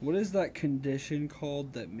What is that condition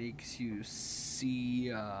called that makes you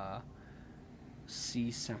see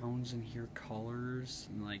sounds and hear colors,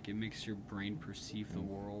 and like it makes your brain perceive the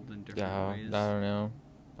world in different ways? I don't know.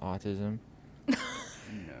 Autism. No.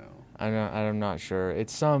 I'm not sure.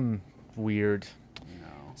 It's some weird. No.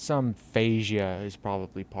 Some phasia is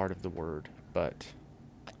probably part of the word, but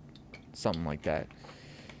something like that.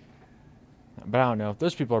 But I don't know.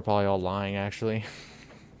 Those people are probably all lying, actually.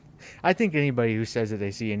 I think anybody who says that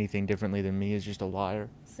they see anything differently than me is just a liar.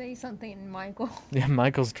 Say something, Michael. Yeah,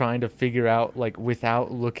 Michael's trying to figure out, like,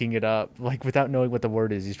 without looking it up, like, without knowing what the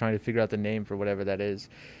word is. He's trying to figure out the name for whatever that is.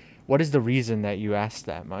 What is the reason that you asked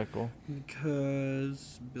that, Michael?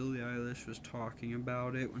 Because Billie Eilish was talking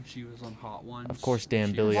about it when she was on Hot Ones. Of course, damn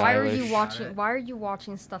She Billie was- Eilish. Why are you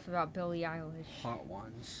watching stuff about Billie Eilish? Hot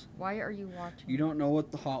Ones. Why are you watching? You don't know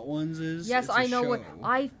what the Hot Ones is? Yes, It's a I know what. show.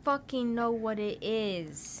 I fucking know what it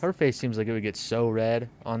is. Her face seems like it would get so red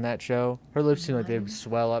on that show. Her lips seem like they Mine? would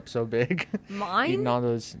swell up so big. Mine? Eating all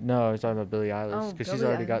those. No, I was talking about Billie Eilish. Oh, Because she's Billie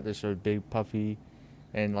already Eilish. got this sort of big, puffy,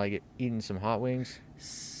 and like eating some hot wings.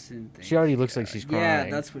 Synthesia. She already looks like she's crying. Yeah,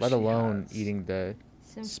 that's what let she alone has. eating the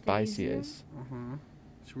Symphasia? spiciest.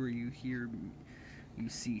 It's where you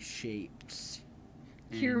see shapes.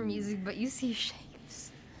 Hear and- music, but you see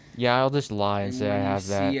shapes. Yeah, I'll just lie and say I when have you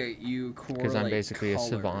that. see it, you 'cause I'm basically a correlate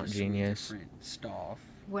savant colors with genius. different Stuff.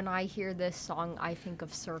 When I hear this song, I think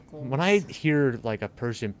of circles. When I hear like a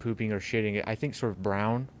person pooping or shitting, I think sort of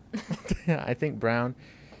brown. I think brown.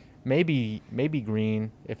 Maybe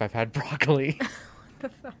green if I've had broccoli.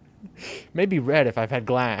 What the fuck? Maybe red if I've had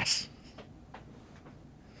glass.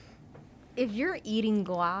 If you're eating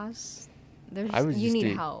glass, you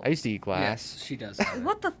need help. I used to eat glass. Yes, she does. Have it.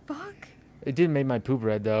 What the fuck? It didn't make my poop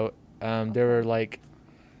red though. There were like,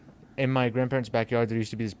 in my grandparents' backyard, there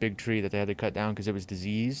used to be this big tree that they had to cut down because it was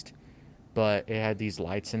diseased, but it had these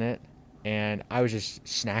lights in it, and I was just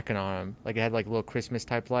snacking on them. Like it had like little Christmas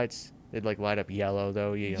type lights. They'd like light up yellow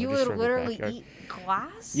though. You know, You just would from the literally backyard. eat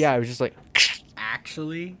glass? Yeah, I was just like,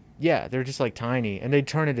 Actually, yeah, they're just like tiny, and they'd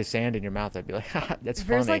turn into sand in your mouth. I'd be like, haha, that's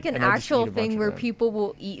funny. There's like an and I'd just actual eat a bunch thing of where them. people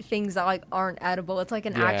will eat things that like aren't edible. It's like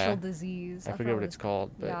an Yeah. actual disease. I forget what it's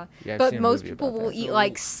called, but Yeah. yeah, I've But seen a most movie people about will that. eat So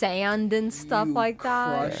like sand and stuff you like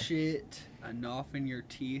that. Crush it enough in your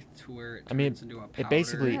teeth to where it I mean, turns into a powder. it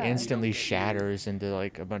basically Yeah. instantly You don't get your- shatters into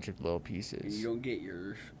like a bunch of little and pieces. you don't get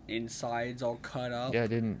your insides all cut up. Yeah, I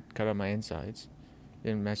didn't cut up my insides.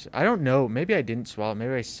 Didn't mess. I don't know. Maybe I didn't swallow.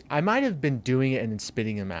 Maybe I might have been doing it and then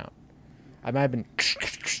spitting them out. I might have been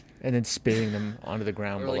and then spitting them onto the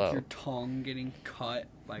ground Or below. like your tongue getting cut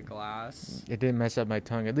by glass. It didn't mess up my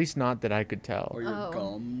tongue, at least not that I could tell. Or your Oh.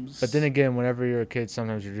 gums. But then again, whenever you're a kid,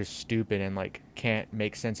 sometimes you're just stupid and like can't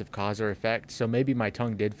make sense of cause or effect. So maybe my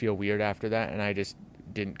tongue did feel weird after that, and I just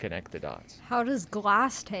didn't connect the dots. How does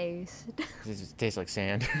glass taste? It just tastes like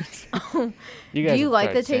sand. Do You guys you have like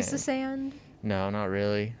tried the taste sand. of sand? No, not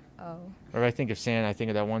really. Oh. Or I think of sand, I think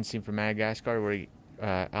of that one scene from Madagascar where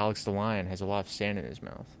Alex the lion has a lot of sand in his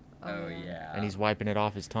mouth. Oh yeah. And he's wiping it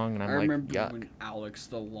off his tongue, and I'm I like, remember yuck. when Alex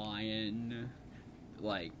the lion,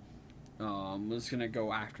 like, was gonna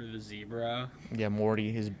go after the zebra. Yeah,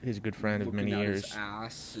 Morty, his good friend of looking many at years. his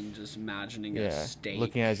ass and just imagining a Yeah, steak.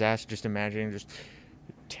 looking at his ass, just imagining just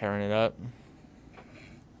tearing it up.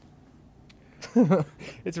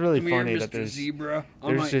 It's really Come funny here, that Mr. there's Zebra. I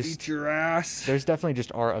there's might just- eat your ass. there's definitely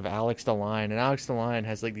just art of Alex the lion, and Alex the lion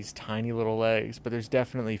has like these tiny little legs, but there's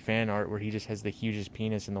definitely fan art where he just has the hugest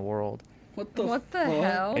penis in the world, What the What the fuck?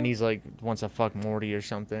 hell? and he's like wants to fuck Morty or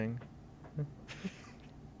something.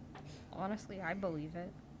 Honestly, I believe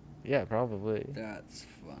it. Yeah, probably. That's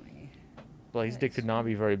funny. But his dick could not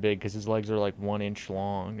be very big because his legs are like 1 inch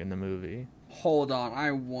long in the movie. Hold on,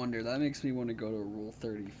 I wonder. That makes me want to go to Rule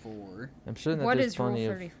 34. I'm certain that What there's is Rule plenty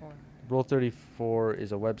of 34? Rule 34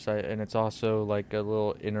 is a website, and it's also like a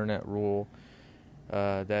little internet rule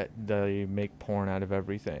that they make porn out of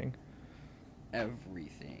everything.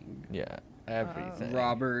 Everything. Yeah, everything.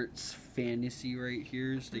 Robert's fantasy right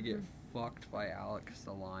here is to get Mm-hmm. fucked by Alex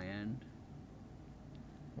the lion.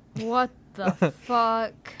 What the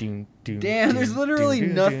fuck? Doom, doom, Damn, doom, there's literally doom,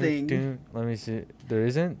 doom, nothing. doom. Let me see. There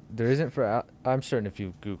isn't for. I'm certain if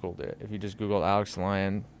you Googled it, if you just Googled Alex the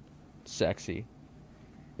Lion, sexy.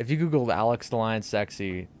 If you Googled Alex the Lion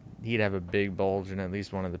sexy, he'd have a big bulge in at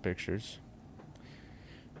least one of the pictures.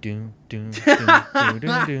 Doom, doom, doom, doom, doom,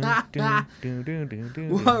 doom, doom, doom, doom, doom, doom.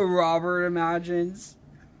 What Robert imagines.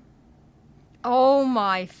 Oh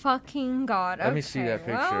my fucking god. Let me see that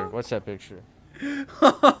Okay, picture. well, What's that picture?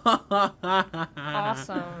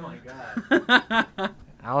 awesome. God.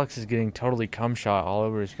 Alex is getting totally cum shot all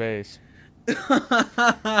over his face.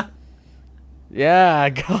 Yeah,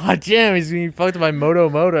 god damn, he's being fucked by Moto.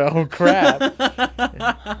 Oh crap. Look at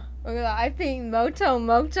that. I think Moto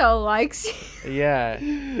likes you. Yeah.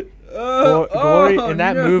 Oh, Gloria, in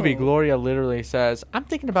that no. movie, Gloria literally says, "I'm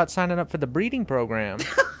thinking about signing up for the breeding program."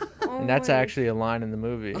 And that's my- actually a line in the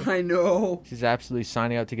movie. I know. She's absolutely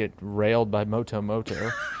signing up to get railed by Moto.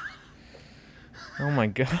 Oh my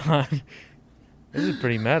god. This is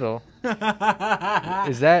pretty metal.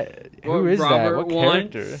 Is that... Who is that? What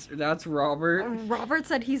character? wants- That's Robert. Robert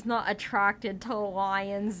said he's not attracted to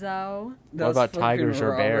lions, though. What That's about fucking tigers or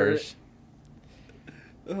Robert. bears?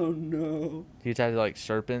 Oh no. He's had like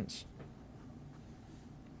serpents.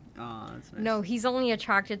 Ah, that's nice. No, he's only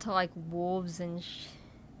attracted to, like, wolves and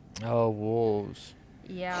Oh, wolves.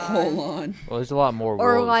 Yeah. Hold on. Well, there's a lot more wolves.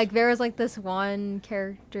 Or, like, there was, like, this one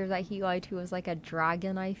character that he liked who was, like, a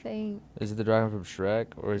dragon, I think. Is it the dragon from Shrek,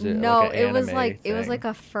 or is it No, like an it was, anime like, it was, thing? like,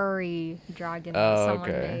 a furry dragon that Oh, someone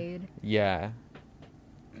okay. made. Yeah.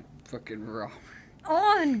 Fucking Robert.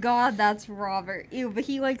 Oh, and God, that's Robert. Ew, but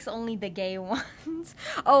he likes only the gay ones.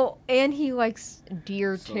 Oh, and he likes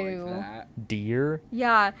deer, So too. like that. Deer.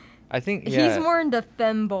 Yeah, I think. Yeah. he's more into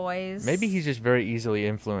femboys. Maybe he's just very easily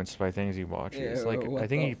influenced by things he watches. Ew, Like, what I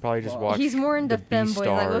think the he probably just fuck? watched. He's more into the femboys.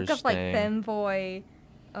 Like, look Beastars up, like, thing. femboy.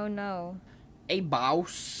 Oh, no. A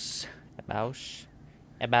boss. A Bausch.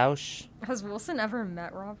 A Bausch. Has Wilson ever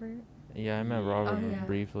met Robert? Yeah, I met Robert Oh, yeah.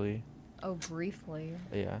 briefly. Oh, briefly.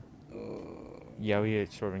 Yeah. Oh. Yeah, we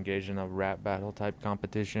had sort of engaged in a rap battle type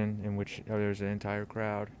competition in which there was an entire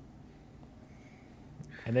crowd.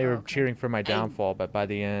 And they were Okay. cheering for my downfall, but by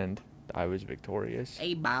the end, I was victorious.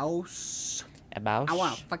 A boss. A Bausch. I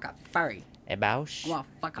want to fuck a furry. A Bausch. I want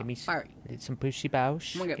to fuck Give a me furry. some pussy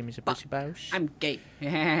Bausch. I'm gonna Give me some fuck. pussy Bausch. I'm gay.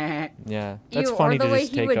 Yeah, that's Ew, funny or the to way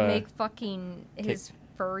just he take would a. make fucking his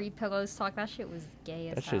furry pillows talk. That shit was gay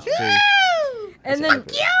as That's hell. just pretty. And that's then,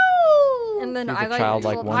 pretty- and then He's I a like,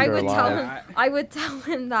 childlike told, wonder alive. I would tell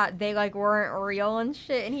him that they like weren't real and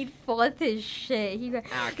shit, and he'd flip his shit. He'd be,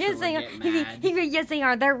 Actually yes they are. get He'd mad. be, yes they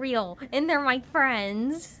are. They're real, and they're my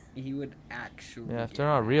friends. He would actually. Yeah, if get they're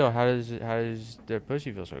not mad. real, how does their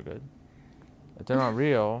pussy feel so good? If they're not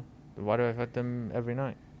real, why do I fuck them every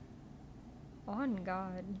night? On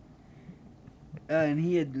God. And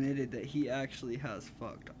he admitted that he actually has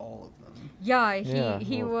fucked all of them. Yeah, Yeah,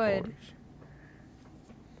 he well, of would. course.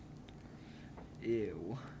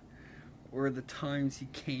 Ew. Or the times he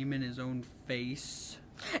came in his own face.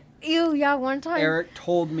 Ew, yeah. One time Eric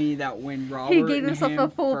told me that when Robert he gave and himself him a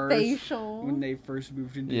full first, facial. when they first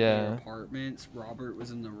moved into Yeah. their apartments, Robert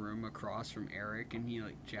was in the room across from Eric, and he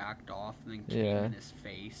like jacked off and then came Yeah. in his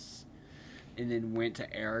face, and then went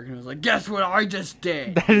to Eric and was like, "Guess what I just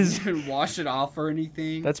did?" That is- He didn't wash it off or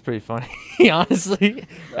anything. That's pretty funny, honestly.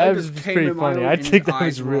 I That was just came pretty in my funny. own, I and think his that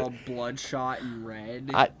was eyes were real. all bloodshot and red.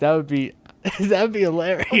 That would be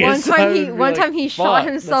hilarious. One I time would he be one like, time he shot "Fuck,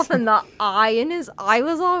 himself that's- in the eye, and his eye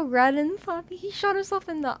was all red and fluffy. He shot himself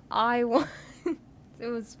in the eye once. It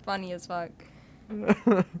was funny as fuck.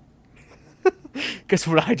 Guess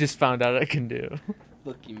what I just found out I can do.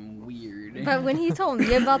 Fucking weird. But when he told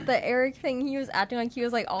me about the Eric thing, he was acting like he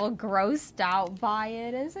was like all grossed out by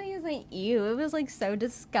it, and so he was like, "Ew, it was like so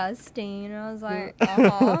disgusting." And I was like,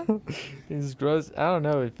 It's gross. I don't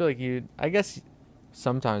know. I feel like I guess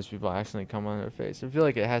sometimes people accidentally come on their face. I feel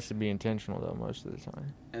like it has to be intentional though most of the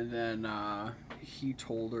time. And then he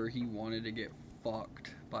told her he wanted to get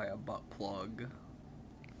fucked by a butt plug.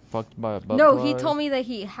 Fucked by a butt No, plug. he told me that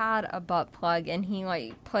he had a butt plug and he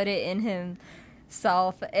like put it in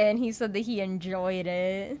himself, and he said that he enjoyed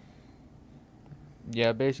it.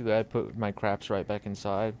 Yeah, basically I put my craps right back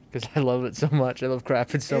inside because I love it so much. I love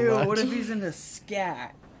crapping so Ew, much. what if he's into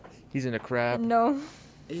scat? He's in a crap. No.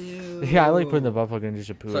 Ew. Yeah, I like putting the butt plug in just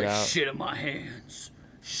to poo It's it like out. shit in my hands.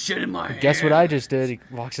 Shit in my hands. Guess what I just did? He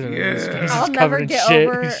walks in his Yeah. face, I'll he's never covered in get shit.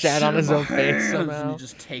 over- He shat Shit on in his my own face hands. And somehow. he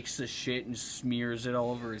just takes the shit and smears it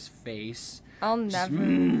all over his face. I'll Just,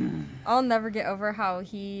 never get over how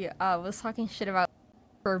he was talking shit about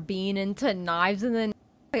for being into knives, and then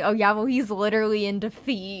like, oh yeah, well he's literally into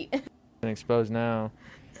feet. Been exposed now.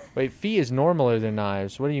 Wait, feet is normaler than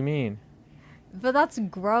knives. What do you mean? But that's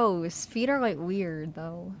gross. Feet are like weird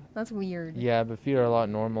though. That's weird. Yeah, but feet are a lot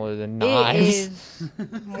normaler than It knives. is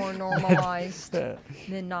more normalized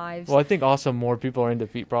than knives. Well, I think also more people are into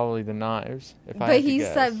feet probably than knives. If I But had to he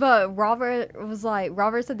guess. said, but Robert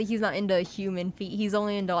Robert said that he's not into human feet. He's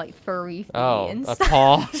only into like furry feet. Oh, and a stuff.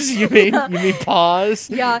 paws? You mean paws?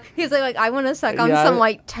 Yeah, he's like I want to suck on Yeah, some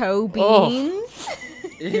like toe Oh. beans.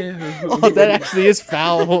 Ew. Oh, that actually is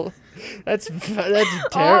foul. That's Oh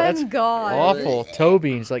That's God. awful. Toe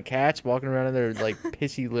beans, like cats walking around in their like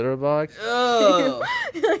pissy litter box. Ugh.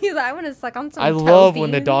 He's like, I want to suck on some. I toe love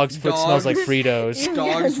when the beans." dog's foot smells like Dogs. Fritos.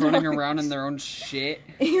 Dogs Yeah, running dogs. around in their own shit.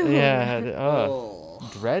 Ew. Yeah. Oh.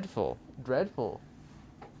 Dreadful.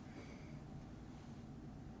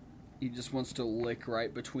 He just wants to lick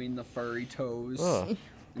right between the furry toes. Ugh. and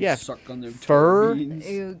Yeah, Suck on their fur- toe beans.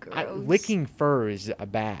 Ew, gross. Licking fur is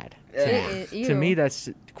bad. Ugh. To me, Ew. that's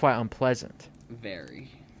quite unpleasant. Very.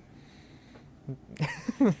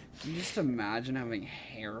 Can you just imagine having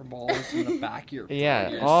hairballs in the back of your throat? Yeah,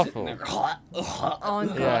 You're awful. sitting there, Oh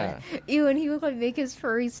God. Yeah. Ew, and he would like make his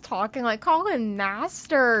furries talking, like call him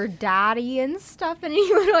master, daddy, and stuff, and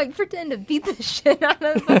he would like pretend to beat the shit out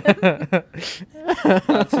of them.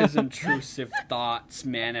 That's his intrusive thoughts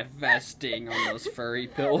manifesting on those furry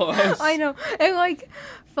pillows. I know. And like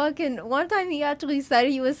fucking one time he actually said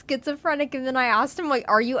he was schizophrenic, and then I asked him like,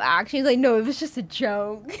 "Are you actually?" He's like, "No, it was just a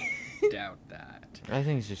joke." Doubt that. I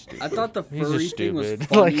think he's just stupid. I thought the He's furry just thing was stupid.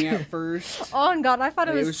 funny Like- at first. Oh God, I thought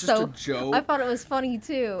it It was, was just so. a joke. I thought it was funny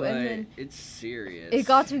too, But and then it's serious. it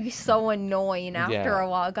got to be so annoying after Yeah. a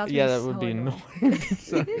while. It got to Yeah, be that so would be annoying. annoying.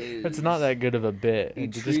 So, It it's not is. that good of a bit. He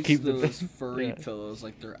And to treats just keep those the furry yeah. pillows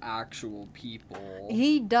like they're actual people.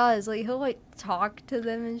 He does. Like he'll like talk to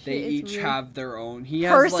them and shit. They It's each weird. have their own. He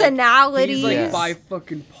has Personalities. He's like Yes.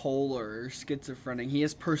 bi-fucking-polar, schizophrenic. He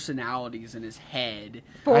has personalities in his head.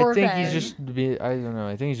 For I think them. he's just I don't know.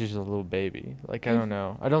 I think he's just a little baby. Like I don't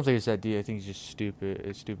know. I don't think it's that deep. I think he's just stupid.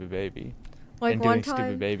 A stupid baby. like And one doing stupid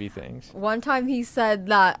time. baby things. One time he said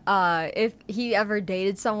that if he ever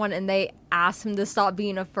dated someone and they asked him to stop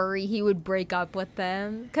being a furry, he would break up with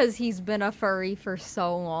them because he's been a furry for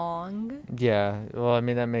so long. Yeah. Well, I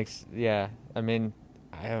mean that makes. Yeah. I mean,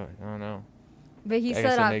 I don't know. But he I guess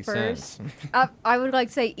said that at makes first, sense. I would like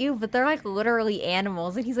say, ew, but they're like literally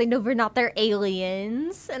animals. And he's like, no, they're not. They're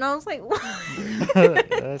aliens. And I was like, what?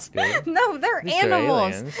 That's good. No, they're At least they're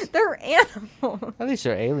animals. aliens. They're animals. At least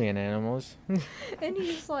they're alien animals. And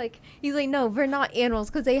he's like, no, we're not animals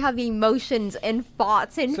because they have emotions and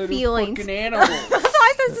thoughts and So do feelings. fucking animals. That's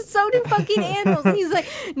why I said so do fucking animals. And he's like,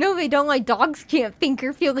 no, they don't. Like dogs can't think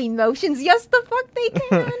or feel emotions. Yes, the fuck they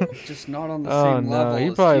can. Just not on the Oh, same no, level he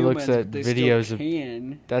as probably humans, looks at but they still videos of-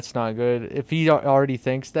 can. That's not good. If he already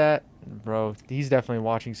thinks that, bro, he's definitely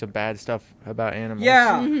watching some bad stuff about animals.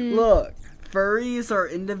 Yeah, Mhm. look. Furries are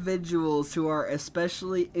individuals who are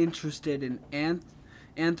especially interested in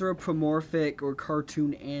anthropomorphic or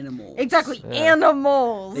cartoon animals. Exactly, Yeah.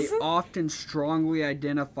 animals. They often strongly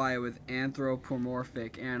identify with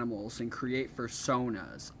anthropomorphic animals and create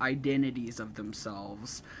personas, identities of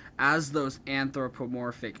themselves as those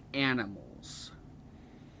anthropomorphic animals.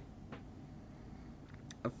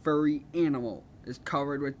 A furry animal is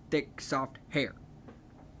covered with thick, soft hair.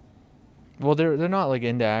 Well, they're not like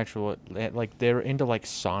into actual like they're into like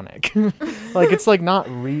Sonic. Like it's like not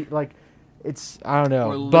like it's I don't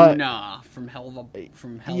know. Or but Luna from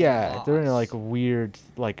Hell yeah, they're into like weird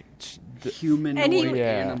like humanoid And Yeah.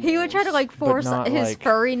 animals. He would try to like But force not, his like-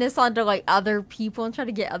 furriness onto like other people and try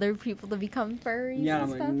to get other people to become furries. Yeah, and I'm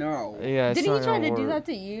like, stuff. no. yeah. It's Didn't he not try gonna to do work. that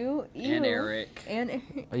to you? And Ew. Eric. And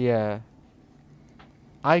Yeah.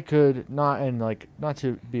 I could not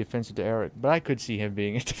to be offensive to Eric, but I could see him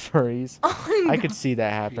being into furries. oh I could see that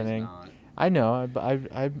He's happening. not. I know,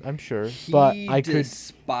 I'm sure, but He I could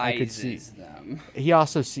despises see- them. He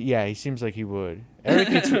also he seems like he would.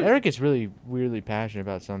 Eric gets really weirdly passionate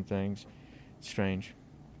about some things. It's strange.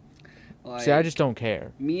 Like, See, I just don't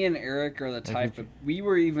care. me and Eric are the type we- of. We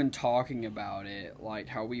were even talking about it, like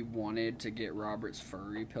how we wanted to get Robert's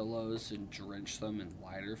furry pillows and drench them in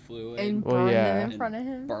lighter fluid and Well, burn yeah. them in and front of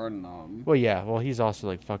him. burn them. Well, yeah. Well, he's also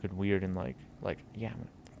like fucking weird and like yeah, I'm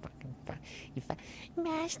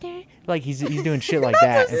master. Like he's doing shit like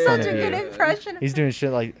that That's in front such of a good you. impression. He's doing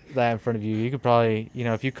shit like that in front of you. You could probably,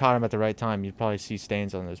 if you caught him at the right time, you'd probably see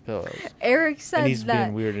stains on those pillows. Eric And said he's that.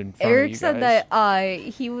 being weird in front of Eric you said guys. that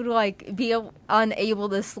he would like be unable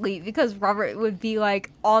to sleep because Robert would be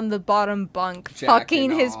like on the bottom bunk Jacking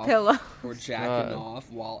fucking his off. pillow. Or jacking God.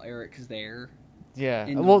 off while Eric's there. Yeah.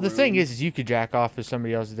 in the Well, the thing room. is you could jack off if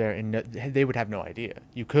somebody else is there, and they would have no idea.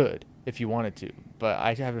 You could if you wanted to, but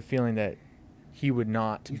I have a feeling that he would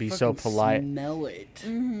not You be so fucking polite. Smell it.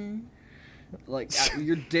 Mm-hmm. Like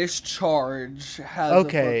your discharge has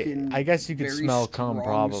Okay, a fucking I guess you could very smell cum strong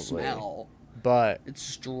probably. Smell. But It's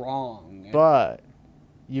strong.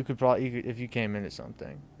 you could probably if you came into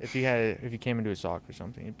something, if you came into a sock or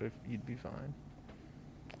something, you'd be fine.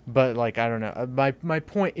 But like I don't know. My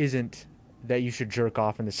point isn't that you should jerk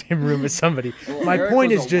off in the same room as somebody. Well, My Eric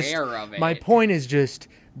point was is just aware of my it. point is just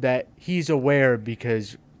that he's aware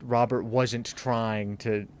because Robert wasn't trying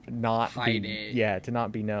to not Hide be it. yeah, to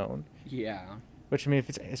not be known. Yeah. Which, I mean,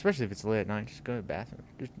 especially if it's late at night, just go to the bathroom.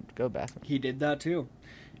 Just go to the bathroom. He did that too.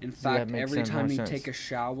 In that fact, makes every time more he'd sense. take a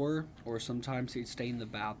shower, or sometimes he'd stay in the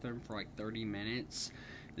bathroom for like 30 minutes,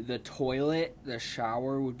 the toilet, the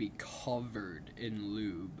shower would be covered in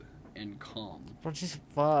lube and cum. Bro, just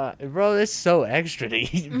fuck. Bro, it's so extra to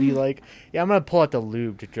be like, yeah, I'm going to pull out the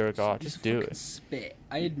lube to jerk off. Just do fucking it. Spit.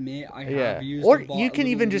 I admit I Yeah. have used Or a you can little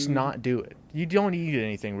even just lube. not do it. You don't need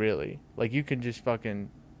anything, really. Like, you can just fucking,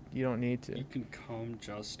 you don't need to. You can come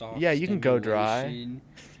just off. Yeah, you can go dry. stimulation.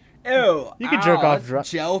 Ew. You can jerk off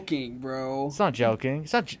that's dry. Joking, bro. It's not joking.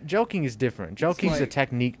 It's not joking is different. Joking is a like-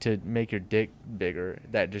 technique to make your dick bigger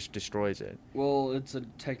that just destroys it. Well, it's a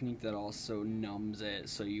technique that also numbs it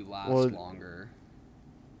so you last Well, longer.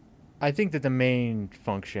 I think that the main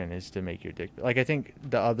function is to make your dick. Like, I think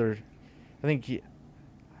the other,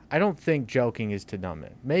 I don't think joking is to numb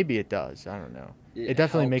it. Maybe it does. I don't know. It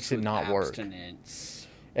definitely helps makes it with not work. abstinence.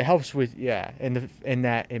 It helps with in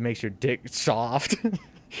that it makes your dick soft.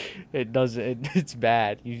 It does. It's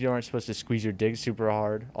bad. You aren't supposed to squeeze your dick super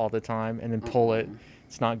hard all the time and then pull it.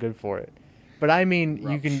 It's not good for it. But I mean,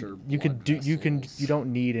 Rupture you blood vessels. you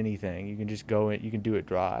don't need anything. You can just go in. You can do it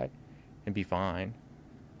dry, and be fine.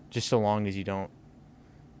 Just so long as you don't,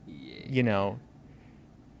 Yeah. you know.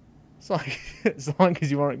 As long as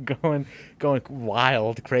you aren't going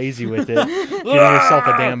wild, crazy with it, giving yourself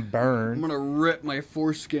a damn I'm burn. gonna rip my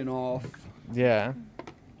foreskin off. Yeah.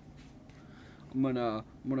 I'm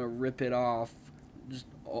gonna rip it off. Just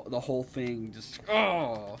the whole thing. Just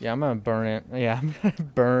oh. Yeah, I'm gonna burn it. Yeah, I'm gonna I'm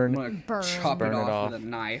burn. gonna Burn. chop Burn it it off off. with a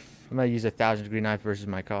knife. I'm gonna use a 1,000-degree knife versus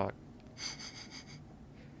my cock.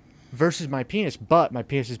 Versus my penis, but my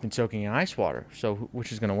penis has been soaking in ice water. So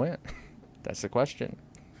which is gonna win? That's the question.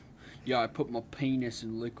 Yeah, I put my penis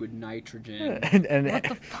in liquid nitrogen.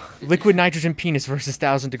 and liquid nitrogen penis versus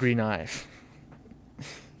 1,000-degree knife.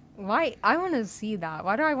 Why? I want to see that.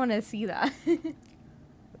 Why do I want to see that?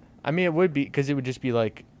 I mean, it would be because it would just be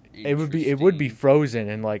like it would be frozen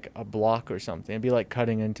in like a block or something. It'd be like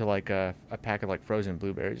cutting into like a pack of like frozen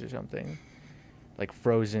blueberries or something, like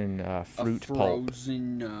frozen fruit pulp.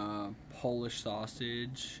 Frozen Polish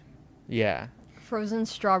sausage. Yeah. Frozen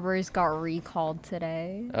strawberries got recalled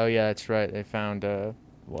today. Oh yeah, that's right. They found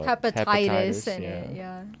what? Hepatitis in it.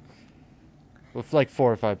 Yeah. Well, like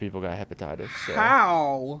 4 or 5 people got hepatitis. So.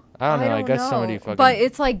 How? I don't know. I guess somebody fucking. But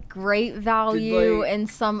it's like great value they- and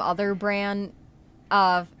some other brand,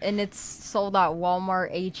 and it's sold at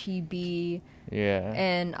Walmart, HEB, Yeah.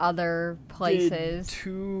 and other Did places.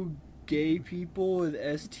 2 gay people with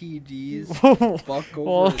STDs fuck over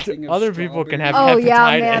Well, a thing of other people can have Oh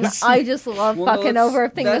yeah, man! hepatitis. I just love Well, fucking that's- over a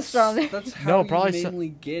thing of that's- strawberries. That's how No, you probably mainly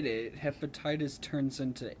get it. Hepatitis turns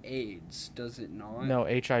into AIDS, does it not? No,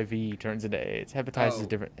 HIV turns into AIDS. Hepatitis is Oh.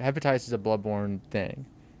 different. Hepatitis is a bloodborne thing,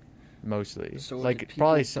 mostly. So like did people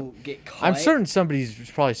probably some. get cut? I'm certain somebody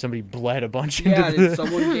bled a bunch Yeah, into did the.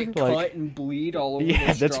 someone get like, cut and bleed all over?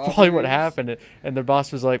 Yeah, the that's probably what strawberries? happened. And their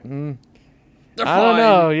boss was like, They're I don't fine.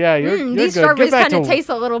 know. Yeah, you're These good. strawberries Get back kind of to taste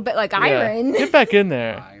a little bit like yeah, iron. Get back in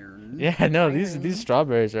there. Iron. Yeah, no, Iron. these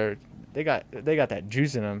strawberries are they got that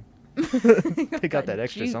juice in them. They got that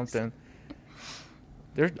extra juice. something.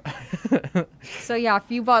 They're So yeah, if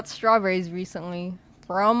you bought strawberries recently,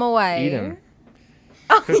 throw them away. eat them.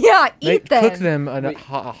 Oh yeah, eat them. Cook them and Wait,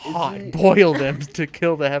 hot, isn't it- boil them to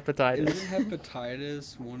kill the hepatitis. Isn't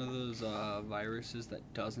hepatitis one of those viruses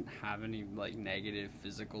that doesn't have any like negative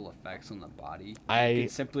physical effects on the body? You can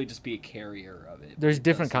simply just be a carrier of it. There's but it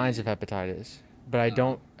different kinds of doesn't- hepatitis, but I Oh.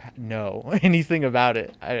 don't know anything about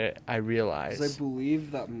it. I 'Cause I realize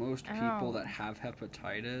believe that most people Ow. that have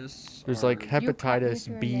hepatitis. there's are- like You cut with hepatitis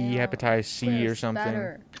your B, nail. hepatitis C, or This something.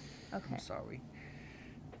 better. Okay. I'm sorry.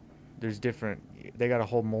 There's different. They got a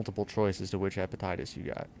whole multiple choice as to which hepatitis you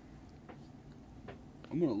got.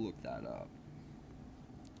 I'm gonna look that up.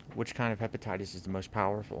 Which kind of hepatitis is the most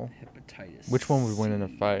powerful? Hepatitis. Which one would win in a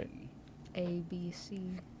C. fight? A, B, C,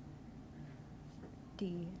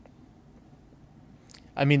 D.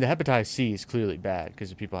 I mean, the hepatitis C is clearly bad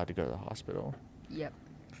because people had to go to the hospital. Yep.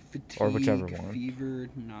 Fatigue, Or whichever one. Fever,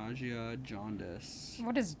 nausea, jaundice.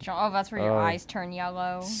 What is jaw? Oh, that's where your Oh. eyes turn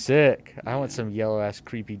yellow. Sick. I want Yeah. some yellow ass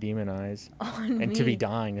creepy demon eyes, On and to be me.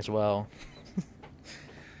 dying as well.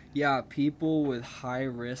 Yeah, people with high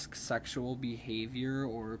risk sexual behavior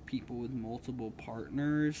or people with multiple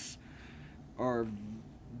partners are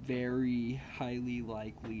very highly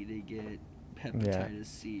likely to get hepatitis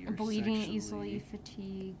C or Bleeding sexually. easily,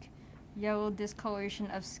 fatigue, yellow discoloration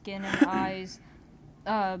of skin and eyes,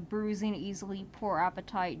 bruising easily, poor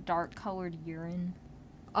appetite, dark colored urine.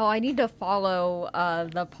 Oh, I need to follow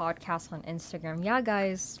the podcast on Instagram. Yeah,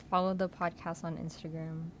 guys, follow the podcast on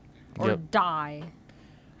Instagram. Or Yep. die.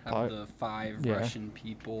 Have the 5 Yeah. Russian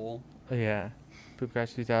people. Yeah.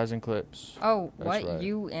 Poopcast 2000 clips. Oh, That's what? right.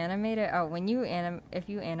 You animate it? Oh, if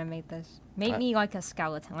you animate this, make me like a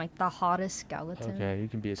skeleton, like the hottest skeleton. Okay, you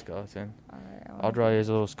can be a skeleton. Alright, I'll draw you as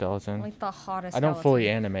a little skeleton. like the hottest I don't skeleton. fully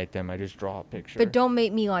animate them. I just draw a picture. But don't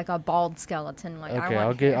make me like a bald skeleton. Like Okay, I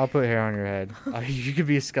want hair. I'll put hair on your head. You could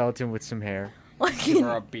be a skeleton with some hair. like, Give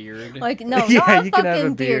her a beard. like no, Yeah, not a you can have a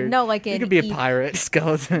fucking beard. beard. No, like You an could be a e- pirate Give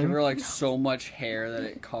skeleton. her like so much hair that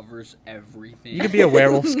it covers everything. You could be a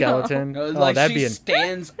werewolf skeleton. No, Oh, like that'd she be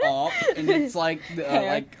stands up and it's like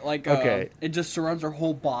Okay. it just surrounds her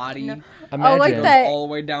whole body. No. Imagine. like Goes that- all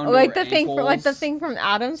the way down to like her the thing from like the ankles. thing from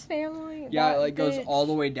Adam's Family. Yeah, That it like goes bitch. all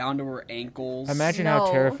the way down to her ankles. Imagine how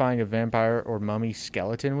No. terrifying a vampire or mummy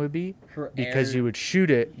skeleton would be, her because hair- you would shoot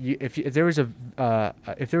it. If there was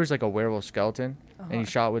like a werewolf skeleton and Uh-huh. you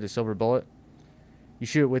shot with a silver bullet, you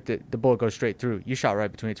shoot it with the bullet goes straight through. You shot right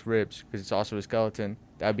between its ribs because it's also a skeleton.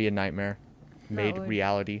 That would be a nightmare made would-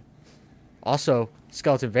 reality. Also,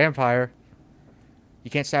 skeleton vampire.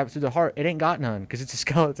 You can't stab it through the heart. It ain't got none because it's a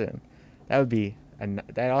skeleton.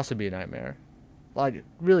 That'd also be a nightmare. Like,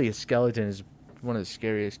 really, a skeleton is one of the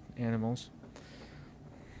scariest animals.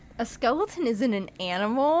 A skeleton isn't an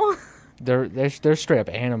animal. They're straight up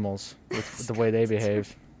animals with the way they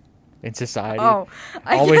behave in society. Oh,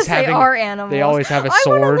 I Always guess they having- are animals. they always have a I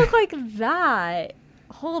sword. want to look like that.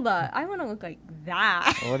 Hold on, I want to look like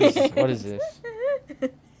that. What is this?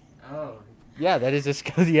 Oh, yeah, that is a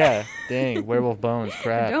skeleton. Yeah, dang, werewolf bones,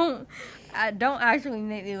 crap. Don't actually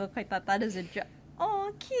make me look like that. That is a joke.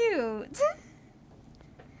 Oh, cute.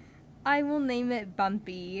 I will name it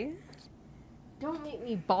Bumpy. Don't make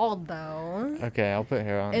me bald though. Okay, I'll put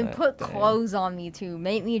hair on And that put thing. clothes on me too.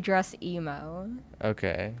 Make me dress emo.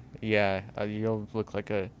 Okay, yeah, you'll look like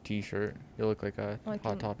a t-shirt. You'll look like a Like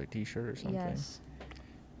Hot an- Topic t-shirt or something. Yes.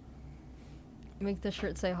 Make the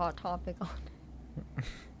shirt say Hot Topic on it.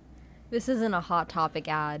 This isn't a Hot Topic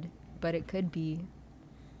ad, but it could be.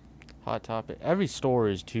 Hot Topic. Every store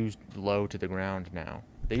is too low to the ground now.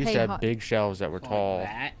 They used Hey, to have Hot- big shelves that were like tall,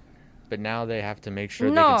 that. but now they have to make sure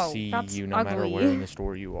they No, can see that's you no matter ugly. where in the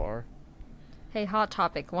store you are. Hey, Hot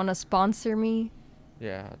Topic, want to sponsor me?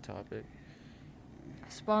 Yeah, Hot Topic.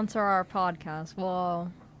 Sponsor our podcast.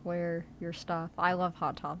 Well, wear your stuff. I love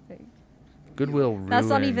Hot Topic. Goodwill ruined. That's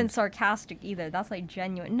not even sarcastic either. That's like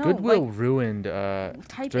genuine. No, Goodwill like, ruined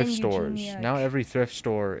type thrift in stores. Eugenia. Now every thrift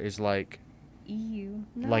store is like EU.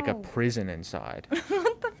 No. like a prison inside.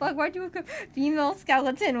 What the fuck? Why'd you look a female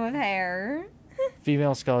skeleton with hair?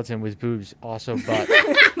 Female skeleton with boobs, also butt.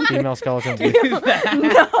 Female skeleton with.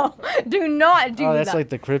 No, do not do Oh, that's that. like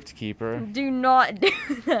the Crypt Keeper. Do not do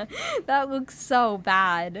that. That looks so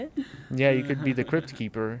bad. Yeah, you could be the Crypt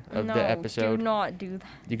Keeper of No, the episode. do not do that.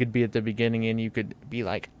 You could be at the beginning and you could be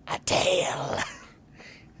like, a tail.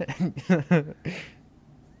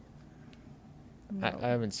 No. I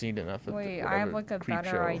haven't seen enough of Wait, the I have whatever like a creep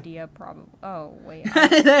better show. idea, probably. Oh, wait.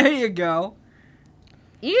 There you go.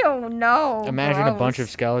 Ew, no. Imagine a bunch of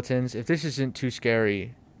gross. skeletons. If this isn't too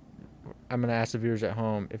scary, I'm gonna ask the viewers at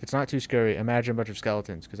home. If it's not too scary, imagine a bunch of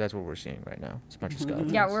skeletons, because that's what we're seeing right now. It's a bunch of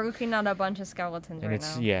skeletons. Yeah, we're looking at a bunch of skeletons and right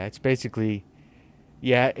it's now. it's basically,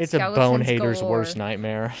 it's a bone Skeletons hater's galore. worst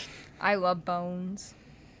nightmare. I love bones.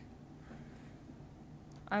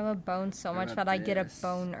 I love bones so What much about that I get a this?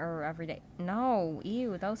 boner every day. No,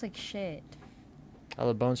 ew, that was like shit. I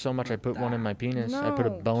love bones so much I put one in my penis. I put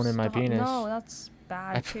a No, bone in my stop. penis. No, that's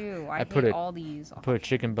bad I too. I I, put hate it- all these. I put a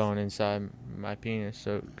chicken bone inside my penis,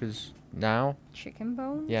 so because now, Chicken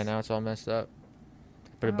bones? yeah, now it's all messed up.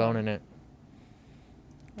 Put a Oh. bone in it.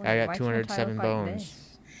 Wait, I got why can't 207 look like bones.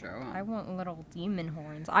 this? Show 'em. I want little demon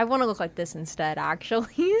horns. I want to look like this instead,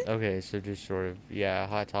 actually. Okay, so just sort of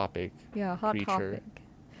Hot Topic. Yeah, hot Creature. topic.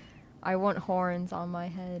 I want horns on my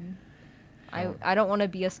head. Oh. I don't want to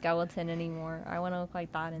be a skeleton anymore. I want to look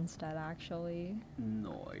like that instead, actually.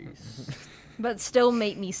 Nice. But still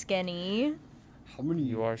make me skinny. How many?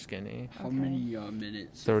 You are skinny. How Okay. many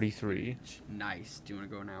minutes? 33. Nice. Do you want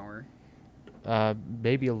to go an hour?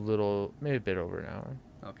 Maybe a bit over an hour,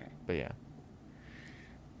 Okay. but yeah.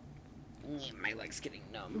 My leg's getting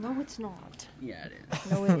numb. No, it's not. Yeah, it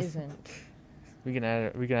is. No, it isn't. We can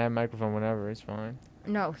add a microphone whenever. It's fine.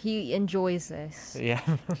 No, he enjoys this. Yeah.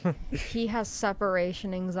 He has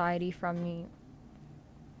separation anxiety from me.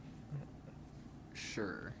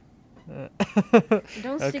 Sure.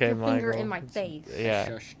 Don't stick Okay, your finger Michael. in my face. Yeah.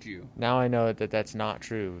 Shushed you. Now I know that that's not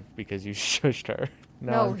true because you shushed her.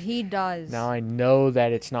 No, he does. Now I know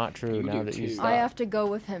that it's not true. You now do that you too. stop. I have to go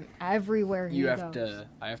with him everywhere he goes.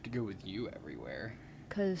 I have to go with you everywhere.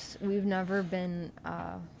 Because we've never been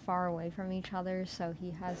far away from each other, so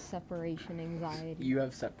he has separation anxiety. You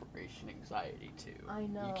have separation anxiety too. I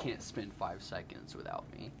know. You can't spend 5 seconds without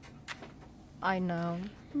me. I know.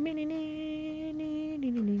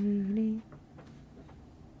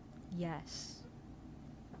 Yes.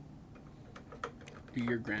 Do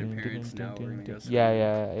your grandparents know we're gonna go somewhere?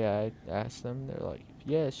 Yeah. I asked them. They're like,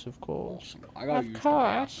 yes, of course. Awesome. I gotta Of use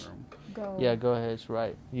course. the bathroom. Go. Yeah, go ahead. It's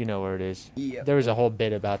right. You know where it is. Yeah. There was a whole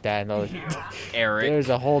bit about that. And Eric. there's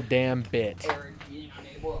a whole damn bit. Eric being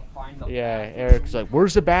unable to find the Yeah, bathroom. Eric's like,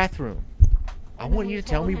 where's the bathroom? I And then want you we to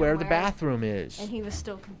tell told me him where the where. bathroom is. And he was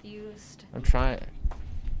still confused. I'm trying.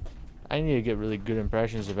 I need to get really good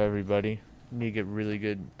impressions of everybody. I need to get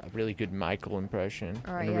a really good Michael impression.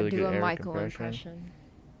 All right, and a yeah, really do good a Eric Michael impression.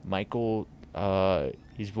 Michael,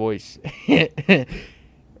 his voice.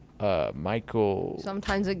 Michael.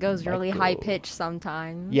 Sometimes it goes really high Michael. pitched.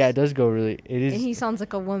 Sometimes. Yeah, it does go really. It And is. he sounds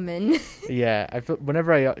like a woman. Yeah, I feel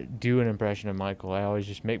whenever I do an impression of Michael, I always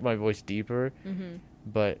just make my voice deeper. Mm-hmm.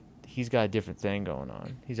 But he's got a different thing going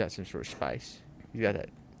on. He's got some sort of spice. He's got that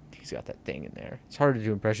thing in there. It's harder to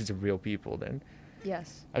do impressions of real people than.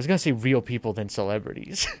 Yes. I was gonna say real people than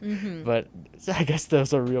celebrities, Mm-hmm. but I guess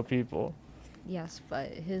those are real people. Yes, but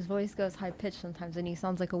his voice goes high pitched sometimes, and he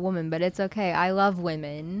sounds like a woman. But it's okay. I love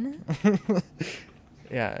women.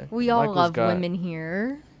 Yeah. We all Michael's love got- women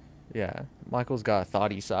here. Yeah, Michael's got a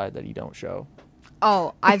thoughty side that he don't show.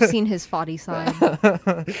 Oh, I've seen his foddy side.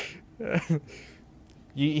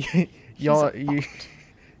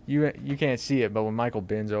 You can't see it, but when Michael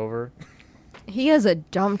bends over, He has a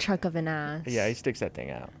dump truck of an ass. yeah, he sticks that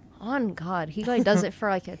thing out. On God, he like does it for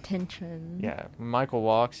like attention. Yeah, when Michael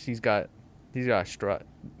walks, he's got a strut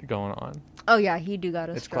going on. Oh yeah, he do got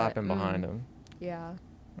a It's strut. clapping behind him. Yeah.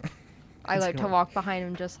 I It's like to going- walk behind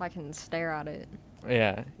him just so I can stare at it.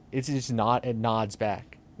 Yeah, it's just it nods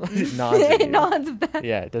back. It nods. At you. It nods back.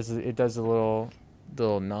 Yeah, it does a little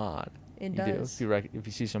nod. It You does. do. If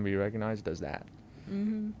you see somebody you recognize, it does that.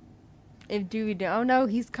 Mm-hmm. If Dewey do, oh no,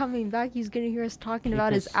 he's coming back. He's gonna hear us talking Hey,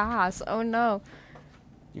 about his Chris. ass. Oh no.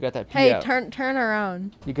 You got that pee Hey, out. turn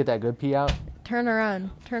around. You get that good pee out. Turn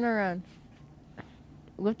around. Turn around.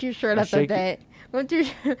 Lift your shirt Now up a shake bit. Lift your.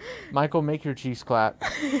 Michael, make your cheeks clap.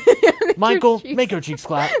 Make Michael, your cheeks- make your cheeks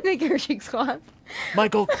clap. Make your cheeks clap.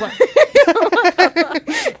 Michael, clap.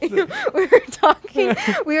 we were talking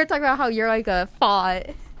about how you're like a thought.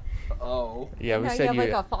 Oh. Yeah, we How said you you. have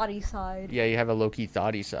like a thoughty side. Yeah, you have a low-key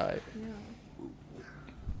thoughty side.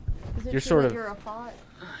 Is it You're true sort that of- You're a thought?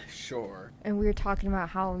 Sure. And we were talking about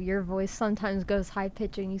how your voice sometimes goes high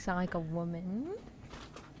pitched and you sound like a woman.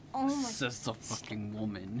 Oh my! It's just a fucking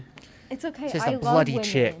woman. It's okay. It's just I a love bloody women.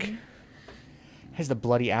 chick. Has the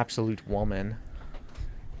bloody absolute woman.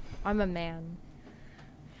 I'm a man.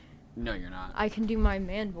 No, you're not. I can do my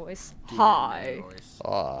man voice. Do your Hi. man voice.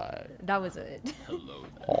 That was it. Hello.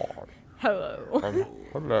 Hello.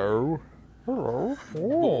 Hello. Hello.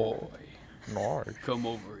 Boy, Nice. come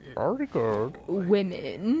over here. Very good.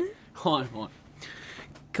 Women. Hold on.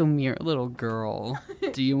 Come here, little girl.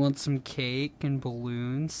 Do you want some cake and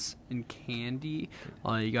balloons and candy?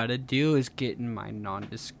 All you gotta do is get in my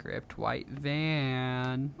nondescript white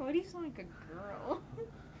van. Why do you sound like a girl?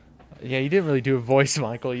 Yeah, you didn't really do a voice,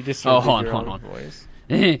 Michael. You just Oh, sort of hold did your on, own hold on. voice.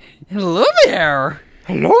 Hello there.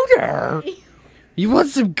 Hello there. You want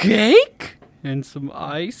some cake and some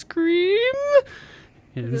ice cream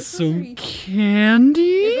and this some supposed to candy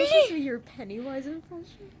Is this supposed to be your Pennywise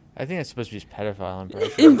impression? I think that's supposed to be his pedophile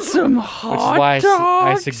impression. and some Which is hot why I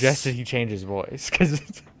dogs. suggested he change his voice. Because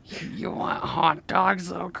You want hot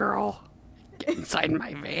dogs, little girl? Get inside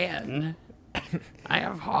my van. I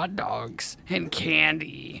have hot dogs and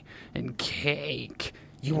candy and cake.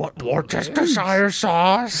 you want Worcestershire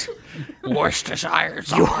sauce? Worcestershire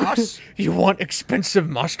sauce. You want expensive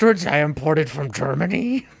mustards I imported from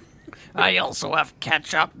Germany? I also have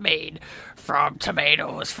ketchup made from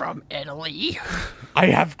tomatoes from Italy. I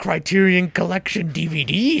have Criterion Collection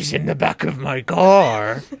DVDs in the back of my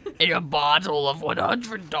car. And a bottle of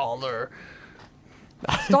 $100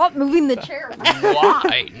 Stop moving the chair.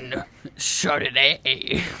 wine.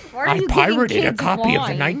 Chardonnay. Why are I you giving pirated a kids copy of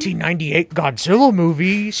the wine? 1998 Godzilla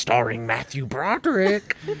movie starring Matthew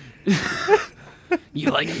Broderick. You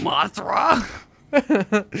like Mothra?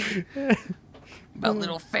 About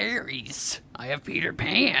little fairies. I have Peter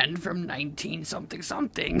Pan from 19 something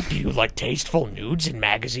something. Do you like tasteful nudes in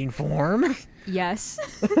magazine form? Yes.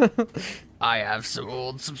 I have some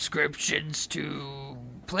old subscriptions to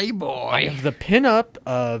Playboy. I have the pinup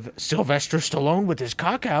of Sylvester Stallone with his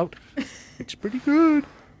cock out. It's pretty good.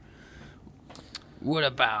 What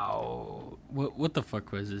about what the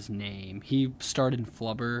fuck was his name? He starred in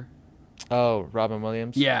Flubber. Oh, Robin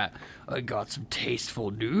Williams? Yeah, I got some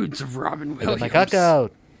tasteful nudes of Robin I Williams. got my cock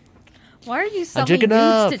out. Why are you selling drinking nudes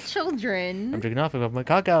up. to children? I'm drinking off. I got my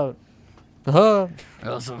cock out. Uh-huh. I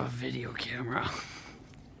also have a video camera.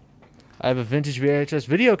 I have a vintage VHS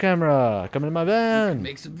video camera coming in my van.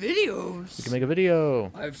 Make some videos. You can make a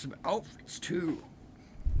video. I have some outfits too.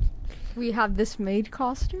 We have this maid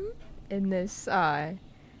costume and this, cat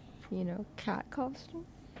costume.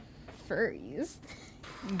 Furries.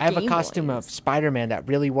 I have a Game costume Boys. of Spider-Man that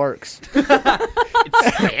really works. It's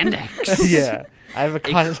spandex. Yeah. I have a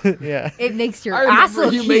costume. Yeah. It makes your I ass remember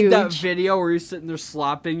look you huge. made that video where you're sitting there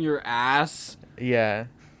slapping your ass Yeah.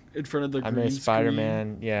 in front of the I green made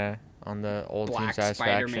Spider-Man, yeah, on the old screen. Team Black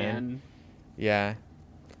Satisfaction. Spider-Man. Yeah.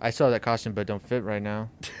 I saw that costume, but don't fit right now.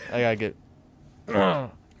 I gotta get.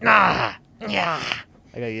 I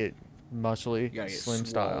gotta get muscly, You gotta get slim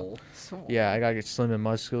style. swole. Yeah, I gotta get slim and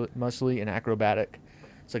muscly and acrobatic,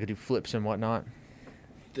 so I can do flips and whatnot.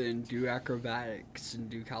 Then do acrobatics and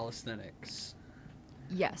do calisthenics.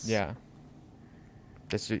 Yes. Yeah.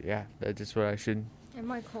 That's what I should.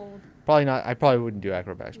 Am I cold? Probably not. I probably wouldn't do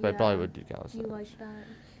acrobatics, but I probably Yeah. would do calisthenics. that?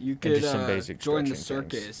 You could just some basic join the stretching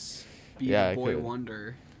things. circus. Be Yeah, a I boy could.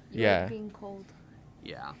 wonder. Yeah. being cold.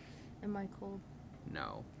 Yeah. Am I cold?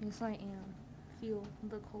 No, Yes, I am. Feel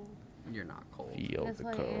the cold. you're not cold. Feel Yes, the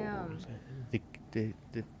I cold. am.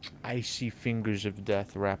 The icy fingers of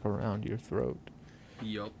death wrap around your throat.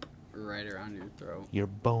 Yup. Right around your throat. Your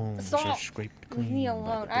bones Stop. are scraped clean. Leave me by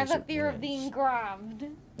alone. the I have a desert fear of winds. being grabbed.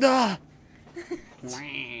 Ah! Wah,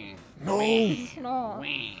 No! No. wah.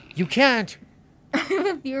 You can't! I have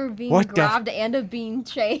a fear of being What the grabbed and of being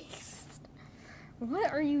chased.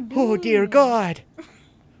 What are you doing? Oh, dear God!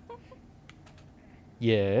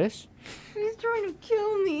 Yes? He's trying to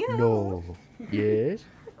kill me. Help. No. Yes?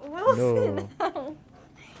 Wilson, No. help.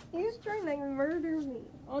 He's trying to murder me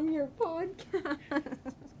on your podcast.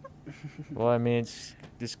 Well, I mean, it's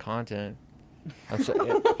this content. I'm sorry.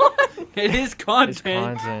 It is It's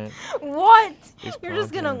content. content. What? It's You're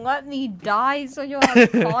just gonna content. let me die so you'll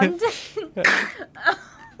have content?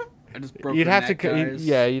 I just broke You'd my have to, neck, guys.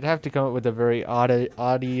 you'd have to come up with a very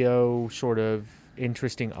audio sort of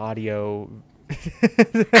interesting audio.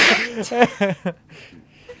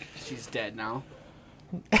 She's dead now.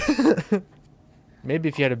 Maybe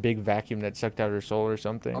if you had a big vacuum that sucked out her soul or I'll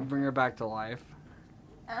something. bring her back to life.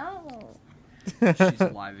 Ow. She's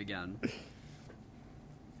alive again.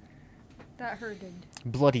 That hurted.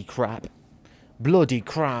 Bloody crap. Bloody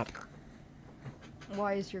crap.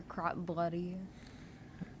 Why is your crop bloody?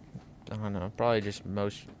 I don't know. Probably just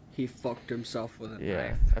most. He fucked himself with a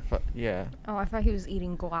Yeah. knife. Yeah. Oh, I thought he was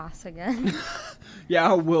eating glass again.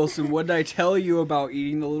 Yeah, Wilson, what did I tell you about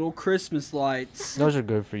eating the little Christmas lights? Those are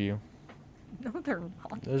good for you. No, they're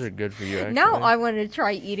not. Those are good for you, actually. Now I want to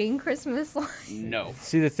try eating Christmas lights. No.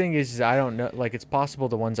 See, the thing is I don't know. Like, it's possible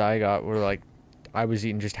the ones I got were like, I was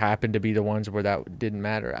eating just happened to be the ones where that didn't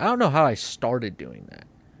matter. I don't know how I started doing that.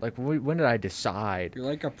 Like, when did I decide? You're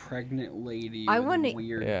like a pregnant lady I with wanna-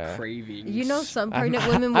 weird Yeah. cravings. You know, some I'm- pregnant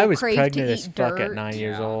women I will was crave pregnant to as eat fuck dirt. at 9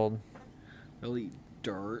 years Yeah. old. They'll eat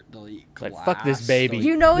dirt. They'll eat Like, glass. fuck this baby. they'll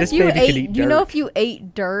You eat- know, This if you baby could eat ate, you know, dirt. if you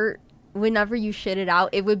ate dirt, whenever you shit it out,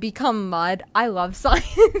 it would become mud. I love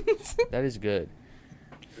science. That is good.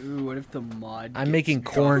 Ooh, what if the mud? I'm gets making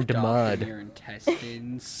corn to gucked up mud. in your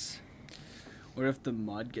intestines. What if the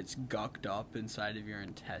mud gets gucked up inside of your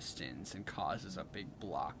intestines and causes a big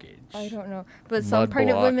blockage? I don't know, but some Mud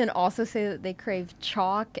pregnant block. women also say that they crave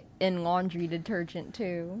chalk and laundry detergent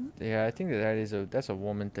too. Yeah, I think that's a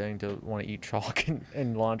woman thing to want to eat chalk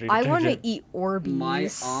and laundry I want to detergent. eat Orbeez. My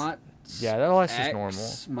aunt's Yeah, that's just ex,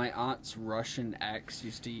 normal. My aunt's Russian ex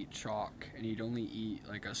used to eat chalk, and he'd only eat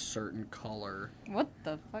like a certain color What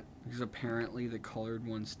the fuck? because apparently the colored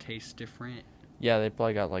ones taste different. Yeah, they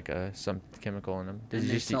probably got like some chemical in them. And you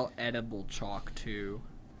they just eat- sell edible chalk too.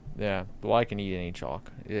 Yeah, well, I can eat any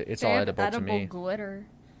chalk. It's They all have edible to me. glitter.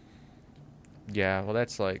 Yeah, well,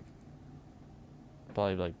 that's like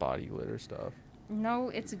probably like body glitter stuff. No,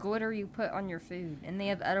 it's glitter you put on your food, and they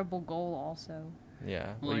have edible gold also. Yeah,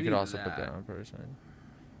 Well, well, I you could knew also put that. that on a person.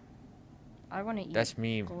 I want to eat. That's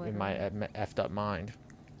me glitter. in my effed up mind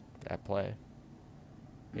at play.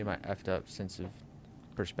 In my effed up sense of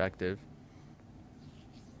perspective.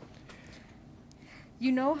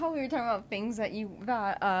 You know how we were talking about things that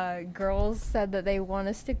girls said that they want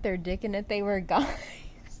to stick their dick in if they were guys?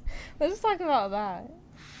 Let's talk about that.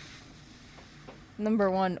 Number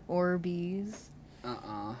one, Orbeez.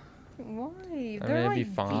 Why? I mean, They're it'd be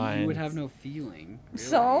like fine. You would have no feeling. Really.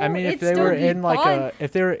 So? I mean, if It'd they still were be in like fun.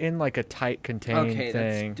 if they were in like a tight contained Okay,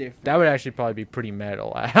 that's thing, different. that would actually probably be pretty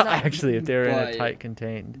metal. Actually, if they were in a But tight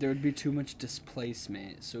contained, There would be too much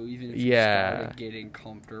displacement. So even if Yeah. you started getting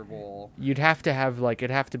comfortable, you'd have to have like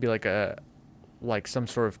it'd have to be like some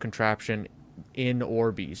sort of contraption in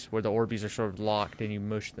Orbeez where the Orbeez are sort of locked and you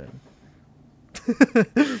mush them.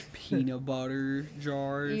 peanut butter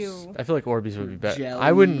jars, Ew. I feel like Orbeez would be better. Jelly.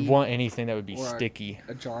 I wouldn't want anything that would be Or sticky.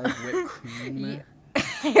 a jar of whipped cream.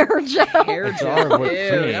 Hair gel. Hair A jar of whipped Ew,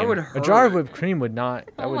 cream. that would A jar of hurt. whipped cream would not.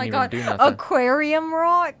 That Oh wouldn't my even god. do nothing. Aquarium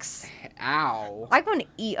rocks. Ow. I want to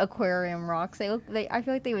eat aquarium rocks. I feel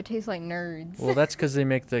like they would taste like nerds. Well, that's because they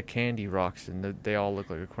make the candy rocks and they all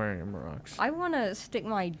look like aquarium rocks. I want to stick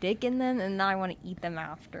my dick in them and then I want to eat them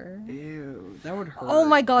after. Ew, that would hurt. Oh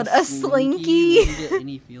my god, a slinky. You wouldn't get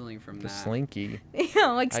any feeling from The that. slinky.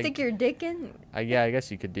 Yeah, like stick your dick in. Yeah, I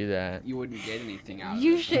guess you could do that. You wouldn't get anything out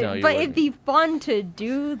You of it. should, No, you but wouldn't. it'd be fun to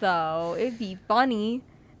do though. It'd be funny.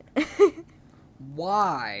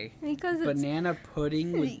 Why? Because it's Banana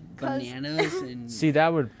pudding with Because- bananas and See,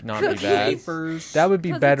 that would not be Cookies. bad. wafers. That would be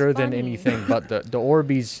 'Cause it's better than funny. anything. But the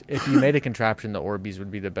Orbeez, if you made a contraption, the Orbeez would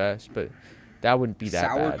be the best. But that wouldn't be that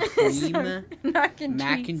sour bad. cream, mac and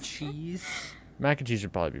mac cheese. and cheese. Mac and cheese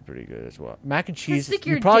would probably be pretty good as well. Mac and To cheese, stick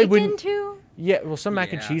you your probably dick wouldn't. into? Yeah, well, some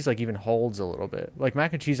mac and Yeah. cheese like even holds a little bit. Like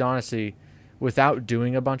mac and cheese, honestly, without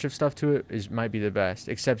doing a bunch of stuff to it, might be the best.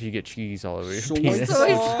 Except you get cheese all over your Soy penis. sauce.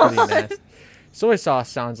 It's pretty nasty. Soy sauce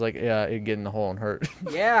sounds like it'd get in the hole and hurt.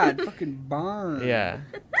 Yeah, it'd fucking burn. Yeah.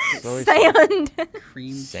 Soy Sand.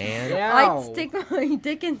 Cream Sand? Yeah. I'd stick my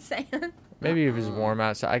dick in sand. Maybe if it's warm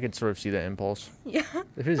outside, I could sort of see the impulse. Yeah.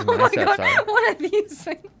 If it's Oh my nice god, outside. one of these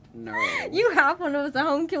things. No. You have one of those at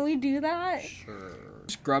home. Can we do that? Sure.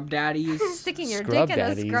 Scrub daddies. Sticking your Scrub dick in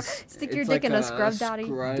a daddies. stick your It's dick like in a scrub daddy.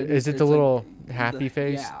 Is it it's the like little happy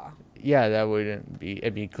face? Yeah. Yeah, that wouldn't be.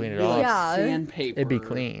 It'd be clean It'd it be off. like Yeah. sandpaper. It'd be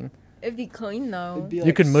clean. It'd be clean though. It'd be You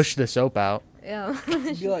like could mush the soap out. Yeah.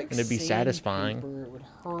 It'd be like And it'd be satisfying. sandpaper. It would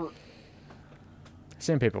hurt.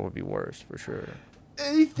 Sandpaper would be worse for sure.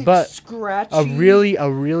 Anything But scratchy. A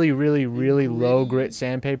really low grit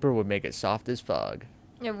sandpaper would make it soft as fug.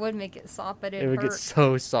 It would make it soft, but It would get hurt.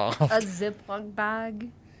 so soft. A Ziploc bag?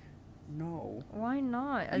 No. Why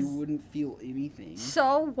not? You wouldn't feel anything.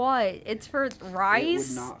 So what? It's for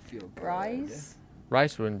rice. It would not feel good. Rice.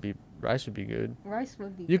 Rice would be good. Rice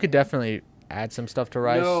would be. You could good. definitely add some stuff to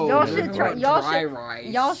rice. No, Y'all they're should try- not y'all dry should- rice.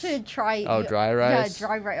 Y'all should try. Oh, dry rice? Yeah,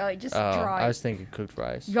 dry rice. Like, just Oh, dry. I was thinking cooked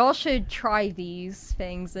rice. Y'all should try these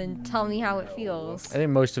things and tell me how it I feels.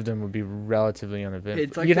 think most of them would be relatively uneventful.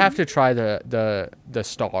 It's like You'd the- have to try the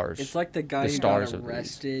stars. It's like the guy The who stars got of these.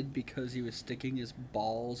 arrested because he was sticking his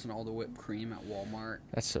balls in all the whipped cream at Walmart.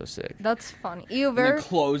 That's so sick. That's funny. Ew, And then there,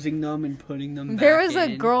 closing them and putting them there back was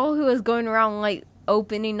a in. girl who was going around like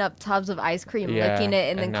opening up tubs of ice cream, Yeah, licking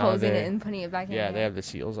it, and then and now closing they- it and putting it back in. Yeah, there. they have the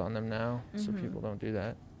seals on them now, so Mhm. people don't do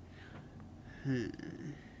that.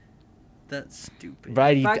 That's stupid. But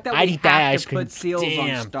I'd The eat, fact that I'd we eat that have ice to cream. Put seals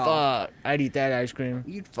Damn, on stuff. fuck. I'd eat that ice cream.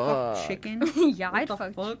 You'd Fuck. fuck chicken. Yeah, What I'd the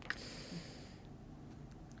fuck. fuck?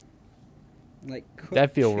 Like cooked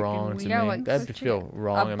That'd feel chicken wrong to Yeah, me. like That'd cooked feel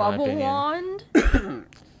wrong A in my bubble opinion. wand?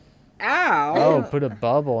 Ow! Oh, put a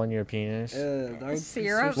bubble in your penis. That would be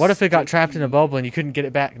Syrup? What if it got trapped in a sticky. bubble and you couldn't get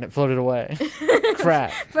it back and it floated away?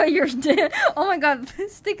 Crap. But you're dead. Oh my god,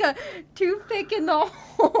 stick a toothpick in the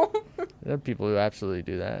hole. There are people who absolutely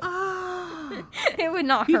do that. Ah! It would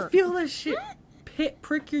not You hurt. feel that shit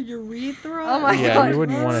prick your urethra? Oh my Yeah, god. you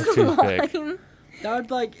wouldn't want a toothpick. Slime.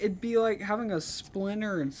 That would it'd be like having a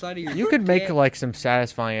splinter inside of your You could make dick. like some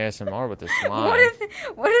satisfying ASMR with the slime.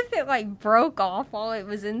 What if it like broke off while it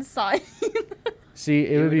was inside? See,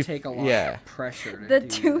 it, It would be take a lot yeah. of pressure to The do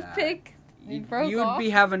toothpick that. You, broke you'd off.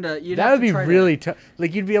 be having to. You'd That have would to be try really tough.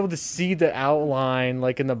 Like you'd be able to see the outline,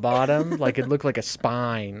 like in the bottom, like it looked like a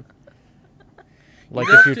spine. Like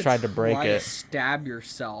you'd if have you tried to break try it. stab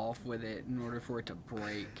yourself with it in order for it to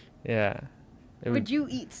break. Yeah. It Would you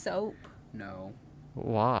eat soap? No,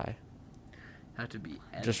 Why? have to be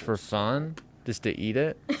Just for edible fun? Just to eat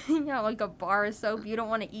it? Yeah, like a bar of soap. You don't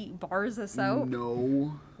want to eat bars of soap.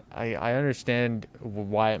 No. I understand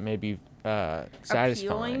why it may be satisfying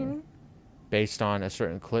Appealing. based on a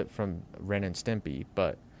certain clip from Ren and Stimpy,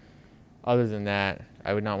 but other than that,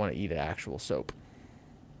 I would not want to eat actual soap.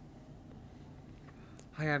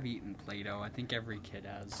 I have eaten Play-Doh. I think every kid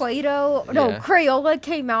has. Play-Doh. No, Yeah. Crayola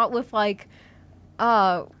came out with like,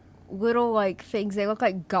 little like things. They look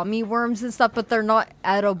like gummy worms and stuff, but they're not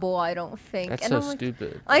edible. I don't think. That's and so I'm like,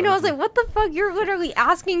 stupid. I know. I was like, what the fuck? You're literally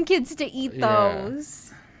asking kids to eat Yeah.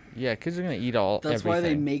 those. Yeah, kids are gonna eat all. That's why they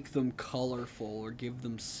everything. make them colorful or give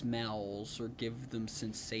them smells or give them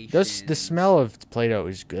sensations. The smell of Play-Doh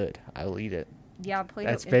is good. I'll eat it. Yeah, Play-Doh.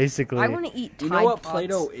 That's basically. I want to eat Tide You know what Pods.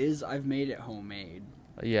 Play-Doh is? I've made it homemade.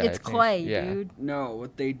 Yeah, It's clay, dude. No,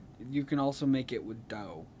 you can also make it with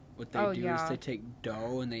dough. What they Oh, do yeah. is they take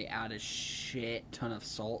dough and they add a shit ton of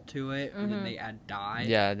salt to it, and then they add dye.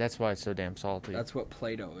 Yeah, that's why it's so damn salty. That's what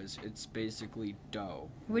Play-Doh is. It's basically dough.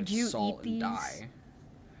 Would with you salt eat these? And dye.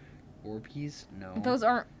 Orbeez? No. Those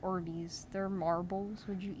aren't Orbeez. They're marbles.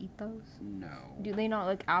 Would you eat those? No. Do they not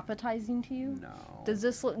look appetizing to you? No. Does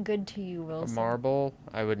this look good to you, A Wilson? marble?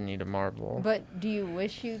 I wouldn't eat a marble. But do you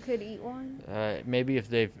wish you could eat one? Maybe if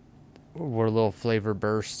they were little flavor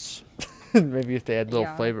bursts. Maybe if they had little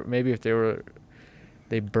Yeah. flavor. Maybe if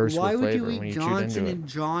they burst Why with would flavor you when eat you chewed Johnson into and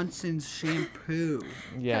Johnson's shampoo? it.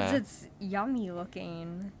 Because Yeah. it's yummy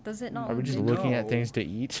looking. Does it not Are we look just good? looking at No. things to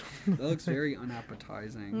eat? That looks very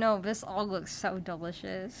unappetizing. No, this all looks so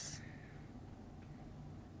delicious.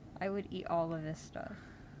 I would eat all of this stuff.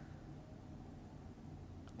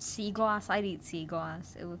 Sea glass? I'd eat sea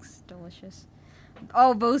glass. It looks delicious.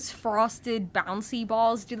 Oh, those frosted bouncy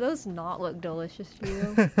balls. Do those not look delicious to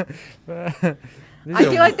you? I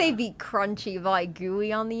feel like they'd be crunchy, but like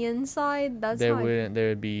gooey on the inside. That's they how I- wouldn't. They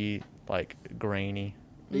would be like grainy.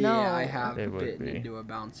 No. Yeah, I have They would bitten be. into a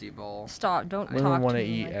bouncy ball. Stop! Don't Women talk to wanna me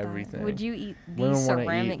eat like everything. That. Would you eat Women these wanna eat,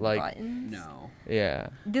 ceramic like- buttons? No. Yeah.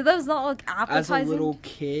 Do those not look appetizing? As a little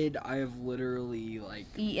kid, I have literally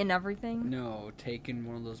Eaten everything. no, taken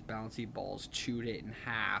one of those bouncy balls, chewed it in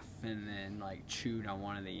half, and then chewed on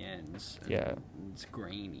one of the ends. And Yeah. It's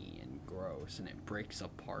grainy and gross, and it breaks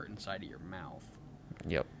apart inside of your mouth.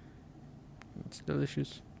 Yep. It's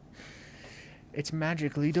delicious. It's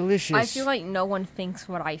magically delicious. I feel like no one thinks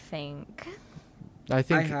what I think. I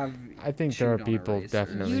think. have. I think there are chewed on people erasers.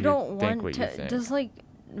 definitely You who don't think want what to. you think.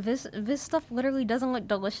 Does this stuff literally doesn't look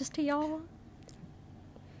delicious to y'all?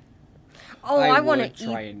 Oh, I want would to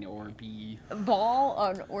try eat an Orby. an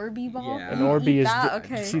Orby ball. Yeah. An You Orby eat is that?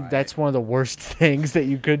 the- Okay. see that's one of the worst things that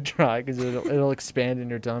you could try because it'll expand in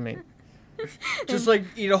your tummy. Just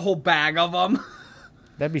eat a whole bag of them.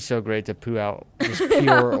 That'd be so great to poo out just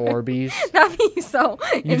pure Orbeez. That'd be so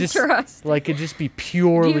You just interesting. like it'd just be Do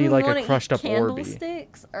purely you like wanna a crushed eat up Orby.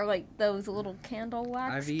 candlesticks or like those little candle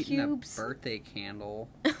wax I've eaten cubes? a birthday candle.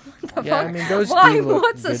 The Yeah, I fuck? mean those Why? do look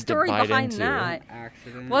What's the good to story bite behind into. that?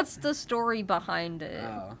 Accident. What's the story behind it?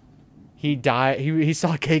 Oh. He died. He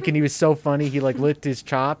saw cake and he was so funny. He licked his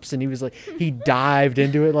chops and he dived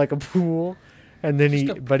into it like a pool, and then Just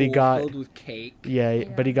a he pool got filled with cake. yeah,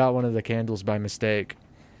 but he Yeah. got one of the candles by mistake.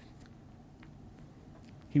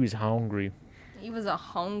 He was hungry. He was a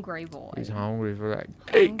hungry boy. He was hungry for that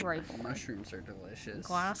cake. Hungry boy. Mushrooms are delicious.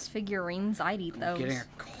 Glass figurines, I'd eat I'm those. getting a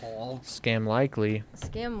call. Scam likely.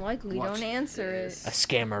 Scam likely, Watch don't answer this. A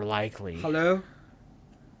scammer likely. Hello?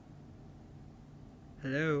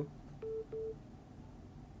 Hello?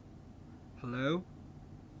 Hello?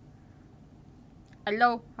 it.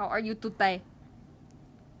 Hello, how are you today?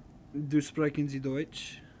 Du sprechen Sie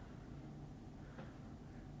Deutsch?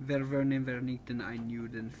 Wer vernen wer nicht den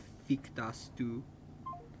Juden fick das du?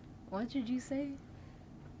 What did you say?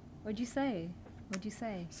 What'd you say? What'd you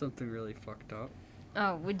say? Something really fucked up.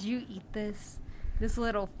 Oh, would you eat this? This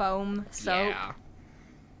little foam soap? Yeah.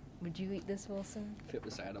 Would you eat this, Wilson? If it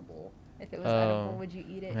was edible. If it was Oh. edible, would you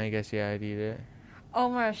eat it? I guess yeah, I'd eat it. Oh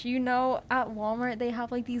my gosh, at Walmart they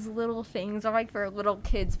have these little things are for little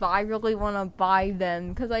kids, but I really want to buy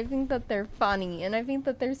them because I think that they're funny and I think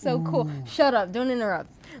that they're so cool. Shut up, don't interrupt.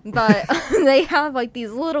 But they have these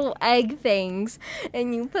little egg things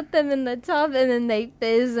and you put them in the tub and then they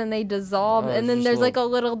fizz and they dissolve Oh, and it's then just there's little- a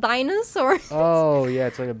little dinosaur. Oh yeah,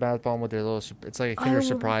 it's like a bath bomb with their little. It's like a Kinder I-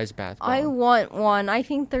 Surprise bath bomb. I want one. I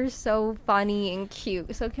think they're so funny and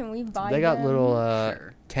cute. So can we buy They got them? little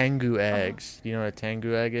Sure. Tengu eggs. You know what a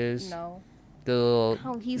Tengu egg is? No. The little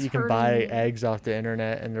Oh, he's you can hurting buy me. eggs off the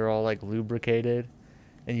internet and they're all lubricated,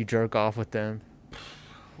 and you jerk off with them.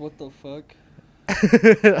 What the fuck?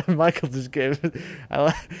 Michael just gave.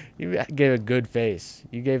 You gave a good face.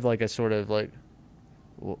 You gave a sort of what?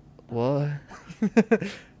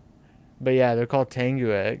 But yeah, they're called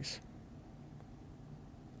Tengu eggs,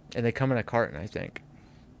 and they come in a carton. I think.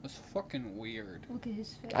 That's fucking weird. Look at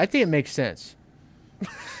his face. I think it makes sense.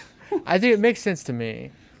 I think it makes sense to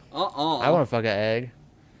me. I want to fuck an egg.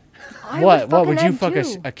 I What? fuck Would an you egg fuck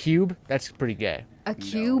too. a cube? That's pretty gay. A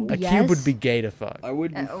cube? A Yes. cube would be gay to fuck. I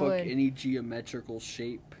wouldn't It fuck would. any geometrical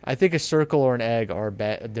shape. I think a circle or an egg are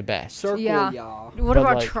the best. Circle, Yeah. yeah. What But,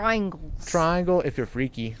 about triangles? Triangle, if you're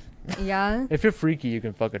freaky. Yeah. If you're freaky, you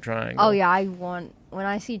can fuck a triangle. Oh yeah, I want. When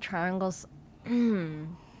I see triangles,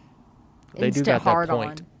 They do Instant got that hard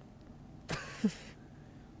point. on.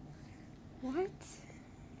 What?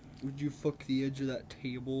 Would you fuck the edge of that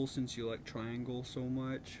table since you like triangle so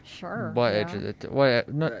much? Sure. What yeah. edge of it? What?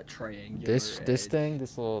 No, That triangular this edge. thing,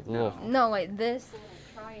 this little. No. No, like this little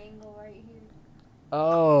triangle right here.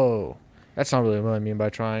 Oh, that's not really what I mean by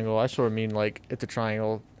triangle. I sort of mean like if the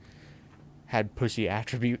triangle had pussy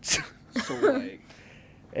attributes. So like,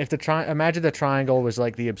 If the imagine the triangle was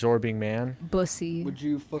like the absorbing man. Bussy. would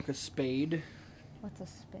you fuck a spade? What's a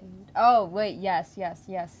spade? Oh, wait, yes.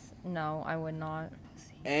 No, I would not.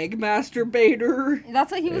 Egg masturbator?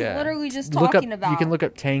 That's what he was Yeah. literally just Look up. talking about. You can look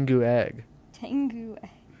up Tengu egg. Tengu.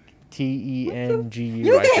 Tengu.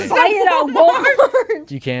 You I can think. buy it at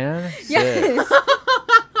Walmart. You can. Sick. Yes.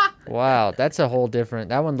 Wow, that's a whole different.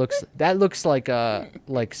 That looks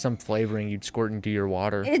like some flavoring you'd squirt into your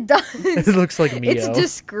water. It does. It looks like Mio. It's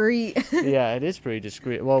discreet. Yeah, it is pretty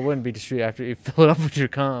discreet. Well, it wouldn't be discreet after you fill it up with your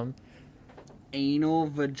cum. Anal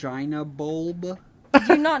vagina bulb? Did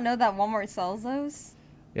you not know that Walmart sells those?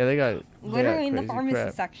 Yeah, they got Literally in the crazy pharmacy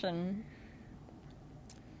crap. section.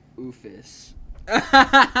 Oofus.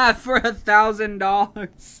 For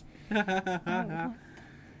 $1,000. Oh,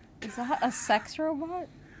 is that a sex robot?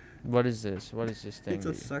 What is this? What is this thing? It's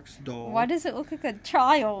a sex doll. Why does it look like a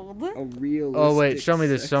child? A realistic Oh wait, show me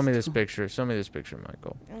this. sex Show me this doll. picture. Show me this picture,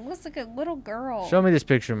 Michael. It looks like a little girl. Show me this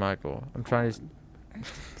picture, Michael. I'm trying to.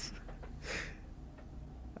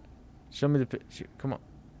 Show me the picture. Come on.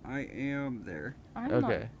 I am there. I'm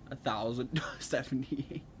Okay.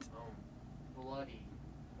 1,078. Bloody.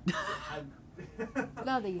 Not,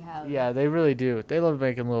 bloody hell. Yeah, they really do. They love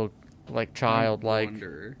making little, like, childlike.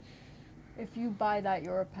 Wonder. If you buy that,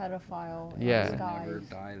 you're a pedophile. in Yeah. disguise. Never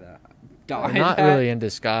die that. They're Die not that? really in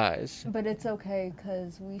disguise. But it's okay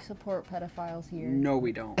because we support pedophiles here. No,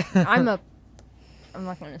 we don't. I'm not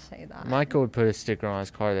gonna say that. Michael would put a sticker on his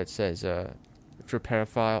car that says, if you're a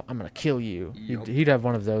pedophile, I'm gonna kill you. Yup. He'd have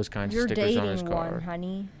one of those kinds You're of stickers on his dating car. one,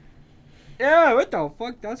 honey. Yeah, what the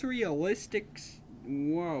fuck? That's realistic.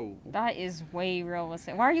 Whoa. That is way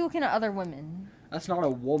realistic. Why are you looking at other women? That's not a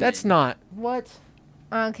woman. That's not. What?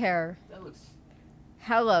 I don't care. That looks.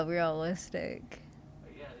 Hella realistic.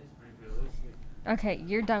 Yeah, it is pretty realistic. Okay,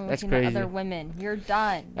 you're done That's looking at crazy. other women. You're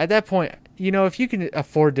done. At that point, if you can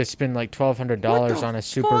afford to spend like $1,200 What the on a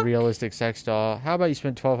super fuck? realistic sex doll, how about you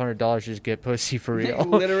spend $1,200 to just get pussy for real?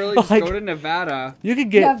 Literally just Like, go to Nevada. You could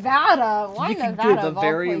get. Nevada. Why you could Nevada? The of all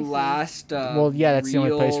very places? last. Well, yeah, that's the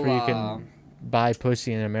only place where you real, can buy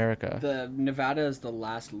pussy in America. The Nevada is the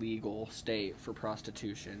last legal state for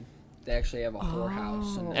prostitution. They actually have a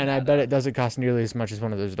whorehouse. In Oh. And I Nevada, bet it doesn't cost nearly as much as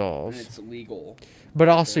one of those And dolls. it's legal. But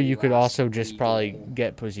also, very you could last also just probably legal.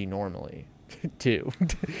 get pussy normally, too.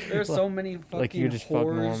 There's so many fucking Like, you just fuck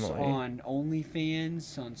whores normally. on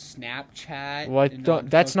OnlyFans, on Snapchat. Well, and on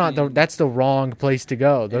that's not the fucking- that's the wrong place to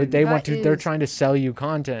go. They, And they that want to. They're is- trying to sell you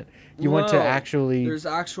content. You want to No, actually. There's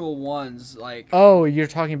actual ones like. Oh, you're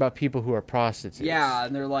talking about people who are prostitutes. Yeah,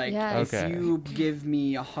 and they're like, Yes. if Okay. you give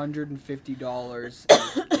me $150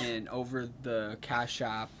 and over the Cash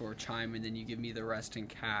App or Chime, and then you give me the rest in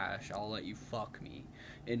cash, I'll let you fuck me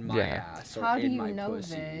in my Yeah. ass or How do in you my know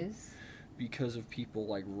pussy. this? Because of people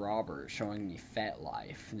like Robert showing me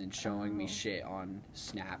FetLife and then showing me Oh. shit on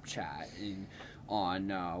Snapchat and on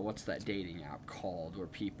what's that dating app called where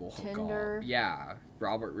people hook Tinder? up. Yeah,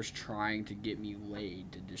 Robert was trying to get me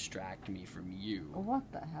laid to distract me from you.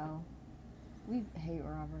 What the hell? We hate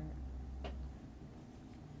Robert.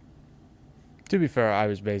 To be fair, I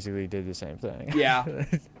was basically did the same thing. Yeah.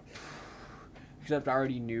 Except I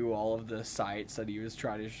already knew all of the sites that he was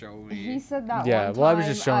trying to show me. He said that Yeah. one Well, I was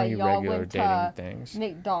time, just showing you y'all regular went dating to things.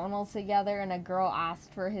 McDonald's together and a girl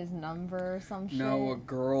asked for his number or some shit. No, a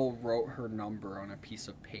girl wrote her number on a piece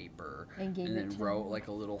of paper And gave and it then to wrote him. like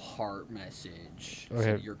a little heart message. Okay.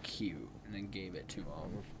 Said you're cute, and then gave it to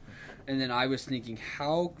him. And then I was thinking,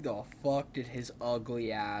 how the fuck did his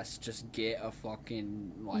ugly ass just get a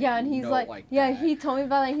fucking like Yeah, and he's note like, yeah, that? he told me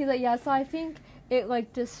about it. And he's like, yeah, so I think it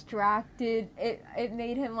like distracted it. It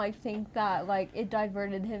made him like think that like it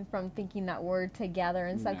diverted him from thinking that we're together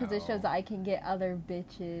and stuff because it shows No. that I can get other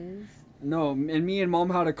bitches. No, and me and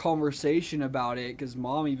Mom had a conversation about it because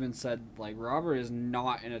Mom even said like Robert is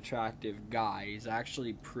not an attractive guy. He's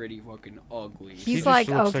actually pretty fucking ugly. He's He just like,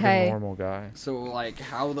 looks like okay. a normal guy. So like,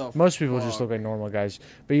 how the Most people just fuck? look like normal guys,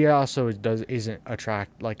 but he also isn't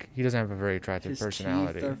he doesn't have a very attractive His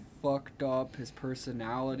personality. teeth are fucked up. His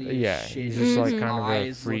personality is Yeah, shitty. he's just like His kind of a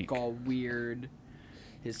eyes freak. look all weird.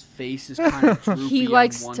 His face is kind of droopy He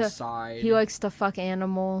likes on one to- side. He likes to fuck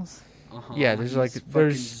animals. Uh-huh. Yeah, there's He's like- fucking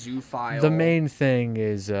there's zoophile. The main thing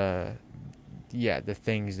is yeah, the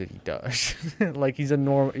things that he does. Like he's a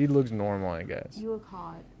normal. He looks normal, I guess. You look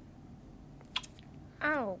hot.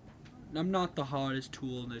 Ow. I'm not the hottest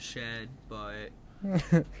tool in the shed, but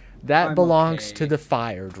That I'm belongs okay. to the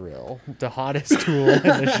fire drill, the hottest tool in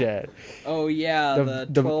the shed. oh yeah,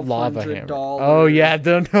 the lava hammer. $1,200 Oh yeah,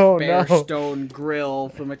 no. Bearstone grill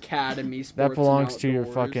from Academy Sports. That belongs and to your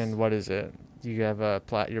Outdoors. fucking, what is it? You have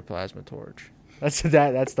your plasma torch. That's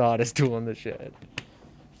the hottest tool in the shed.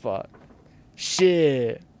 Fuck.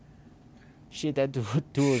 Shit, that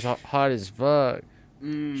tool is hot as fuck.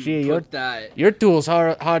 Shit, your tool's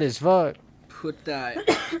hot as fuck. Put that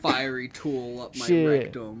fiery tool up my Shit.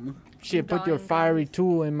 rectum. Shit, put your Dying, fiery guys.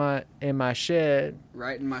 tool in my shed.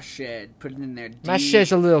 Right in my shed. Put it in there deep. My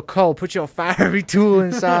shed's a little cold. Put your fiery tool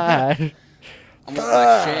inside. I want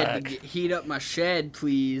my shed to heat up my shed,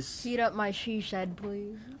 please. Heat up my she shed,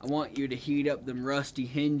 please. I want you to heat up them rusty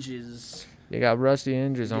hinges. They got rusty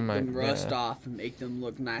hinges on Get my. them rust yeah. off and make them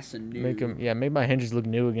look nice and new. Make my hinges look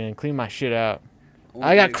new again. Clean my shit out. want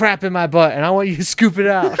I got you- crap in my butt, and I want you to scoop it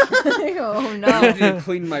out. Oh I want no. you to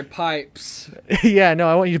clean my pipes. Yeah, no,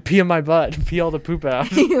 I want you to pee in my butt. Pee all the poop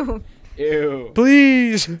out. Ew. Ew.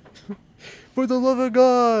 Please. For the love of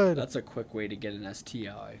God. That's a quick way to get an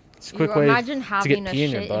STI. It's a quick way Imagine to having get a pee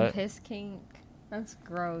in your shit butt. and piss kink. That's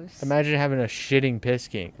gross. Imagine having a shitting piss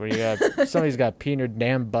kink where you got somebody's got pee in your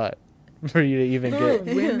damn butt for you to even There are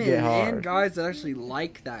get women get and hard. guys that actually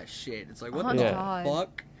like that shit. It's like, what Oh, the God.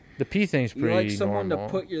 fuck? The pee thing's You pretty like someone normal.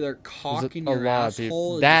 to put their cock There's in a your lot of people-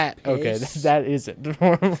 asshole? and That just okay? piss? That isn't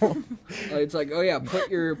normal. Like, it's like, oh yeah,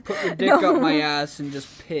 put your dick up my ass and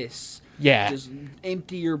just piss. Yeah, Just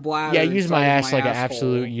empty your bladder. yeah. Use my inside of ass like an asshole.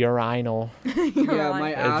 absolute urinal. Yeah, my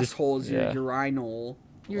I just- asshole is your yeah. urinal.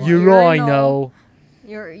 Urinal.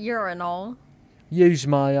 Your urinal. Use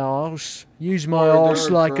my ass. Use my Or there ass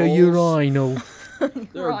are like a girls- urinal.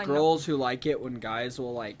 There are Urinal. girls who like it when guys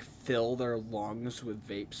will like fill their lungs with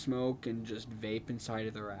vape smoke and just vape inside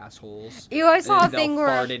of their assholes. Ew, I saw a And they'll thing where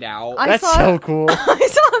fart it out. I That's saw- so cool. I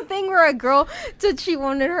saw a thing where a girl said she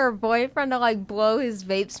wanted her boyfriend to like blow his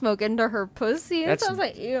vape smoke into her pussy, and so I was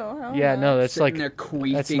like, ew. Hell Yeah, no, that's Sitting like there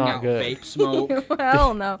queefing not out good. vape smoke.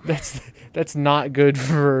 Hell no. that's not good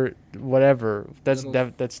for whatever. That's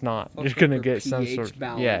It'll that's not. fuck You're up gonna your get some pH sort.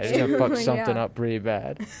 balance. Yeah, it's gonna fuck Yeah. something up pretty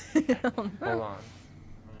bad. Hell no. Hold on.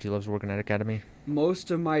 Do you love working at Academy? Most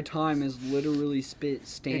of my time is literally spent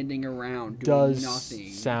standing around doing Does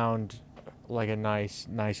nothing. sound like a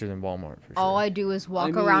nicer than Walmart for sure. All I do is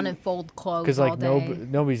walk I around mean- and fold clothes Because all like day.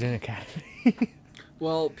 nobody's in Academy.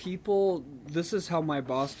 Well, people, this is how my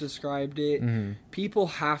boss described it. Mhm. People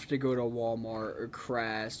have to go to Walmart or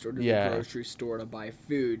Crest or to Yeah. the grocery store to buy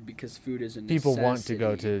food because food is a People want to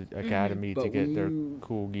go necessity. to Academy to But get when their you-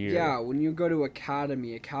 cool gear. Yeah, when you go to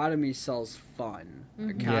Academy sells fun.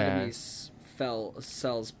 Academy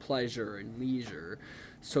sells pleasure and leisure.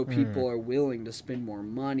 So people are willing to spend more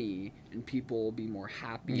money, and people will be more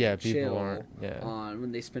happy Yeah, and people chill aren't- yeah. on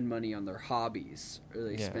when they spend money on their hobbies or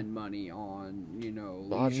they Yeah. spend money on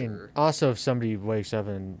Well, I mean, leisure. also, if somebody wakes up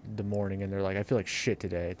in the morning and they're like, "I feel like shit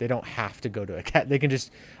today," they don't have to go to Academy. They can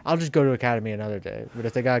just, I'll just go to Academy another day. But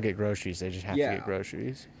if they gotta get groceries, they just have to Yeah. get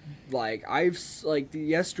groceries. Like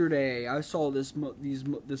yesterday, I saw this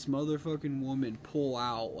motherfucking woman pull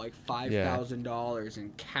out like $5,000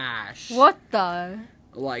 in cash. What the?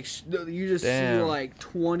 Like you just see Damn. like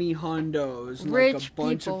 20 hundos, and like a Rich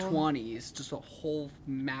bunch of people. 20s, just a whole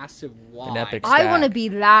massive wad. An epic I want to stack. be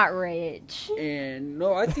that rich. And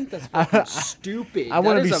no, I think that's fucking stupid. I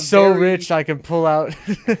want to That be is a so very- rich I can pull out,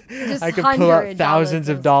 Just I can pull out $100 thousands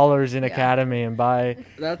of bills. dollars in Yeah. Academy and buy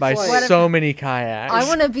That's buy like, so many kayaks. I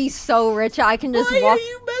want to be so rich I can just why walk. are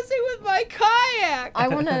you messing with my kayak? I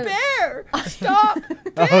want to. Bear, stop!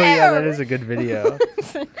 Bear! Oh yeah, that is a good video.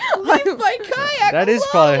 Leave my kayak That is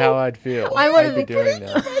probably how I'd feel. I wanna I'd be be- doing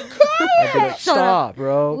that. I'd be kayak. like, Shut up. stop,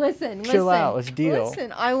 bro. Listen, Chill listen, out. Let's deal.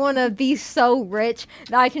 Listen, I want to be so rich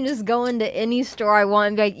that I can just go into any store I want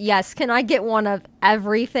and be like, yes, can I get one of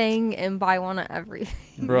everything and buy one of everything?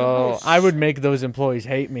 Bro, I would make those employees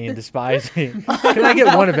hate me and despise me. Can I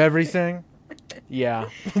get one of everything? Yeah.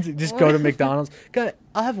 Just go to McDonald's.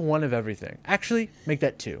 I'll have one of everything. Actually, make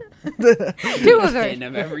that two. Two of Tin it.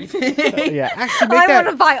 of everything. Yeah, actually, I make want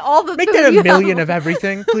to that, buy all the make food that you a million have. of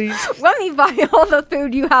everything, please. Let me buy all the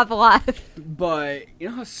food you have left. But you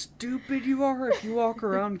know how stupid you are if you walk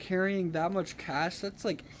around carrying that much cash? That's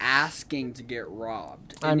like asking to get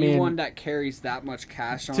robbed. I mean, Anyone that carries that much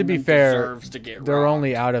cash on to be them fair, deserves to get They're robbed.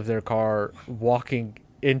 only out of their car, walking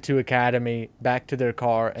into Academy, back to their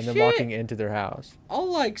car, and then Shit. walking into their house.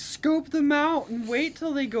 I'll like scope them out and wait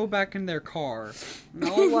till they go back in their car. And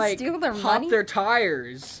I'll like Steal their pop money? their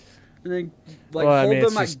tires. and then like Well, I hold mean,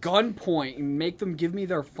 them at it's just- gunpoint and make them give me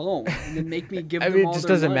their phone, and then make me give I them mean, all it just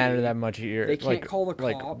their doesn't money. matter that much here. They can't call the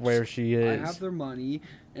like cops. where she is. I have their money,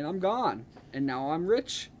 and I'm gone, and now I'm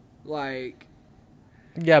rich. Like,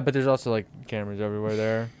 Yeah, but there's also like cameras everywhere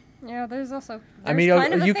there. Yeah, there's also. I mean,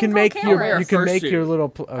 kind of a you thing can called make your cameras. you can Fursuit. make your little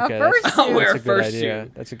okay. fursuit. I'll wear That's a a good fursuit. idea.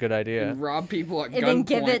 That's a good idea. rob people at And then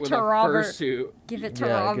give gunpoint it with to a Robert. fursuit. Give it to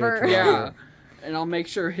Yeah, give it to Robert. Robert. Yeah. And I'll make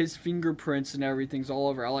sure his fingerprints and everything's all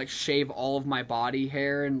over. I'll like shave all of my body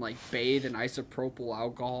hair and like bathe in isopropyl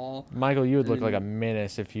alcohol. Michael, you would look like a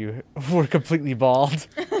menace if you were completely bald.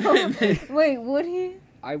 Wait, would he?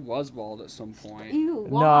 I was bald at some point. Ew,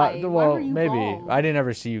 why? No, Why well, were you maybe. bald? I didn't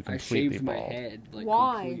ever see you I completely shaved my bald. head like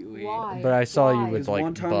Why? completely. Why? But I saw you Why? with Because like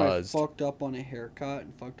one time buzzed. I fucked up on a haircut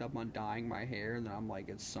and fucked up on dyeing my hair, and then I'm like,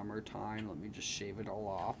 it's summertime, let me just shave it all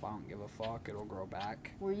off. I don't give a fuck, it'll grow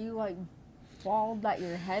back. Were you like bald that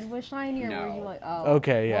your head was shiny, or were you No. like, oh?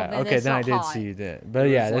 Okay, yeah. well, okay, it's then I not did hot. see you then. But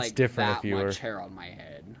It yeah, was, that's like, different that if you were. much hair on my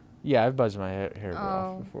head. Yeah, I've buzzed my hair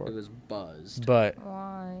off Oh. before. It was buzzed. But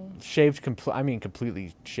Why? shaved,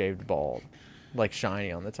 completely shaved bald, like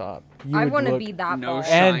shiny on the top. You I would want to look- be that No bald.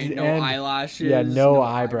 shine, no and- eyelashes. Yeah, no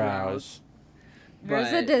eyebrows. There's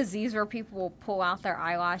a But- disease where people will pull out their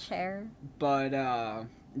eyelash hair. But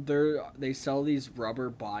they sell these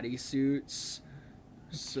rubber bodysuits.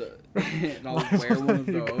 So and I'll wear one of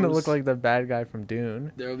You're those. gonna look like the bad guy from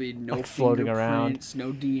Dune. There'll be no like, floating around. fingerprints,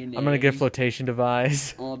 no DNA. I'm gonna get flotation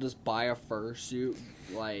device. I'll just buy a fursuit,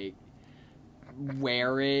 like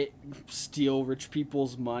wear it, steal rich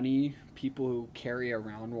people's money, people who carry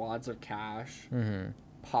around wads of cash, Mm-hmm.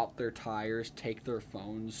 pop their tires, take their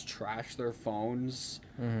phones, trash their phones,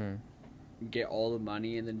 Mm-hmm. get all the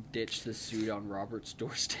money, and then ditch the suit on Robert's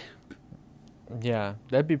doorstep. Yeah,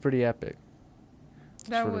 that'd be pretty epic.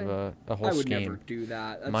 That sort would. of a whole I would scheme. never do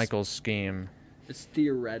that. That's, Michael's scheme. It's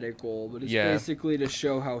theoretical, but it's Yeah. basically to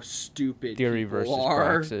show how stupid Theory people versus are.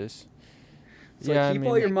 praxis. It's Yeah, I like, keep mean-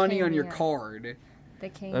 all your They money came on your here. card. They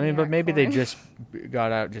came I mean, but here maybe for they it. just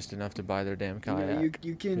got out just enough to buy their damn You kayak. know, you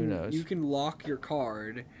Who can knows? you can lock your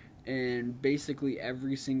card, and basically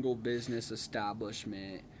every single business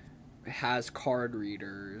establishment has card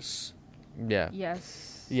readers. Yeah.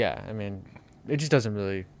 Yes. Yeah, I mean, it just doesn't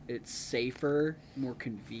really. It's safer, more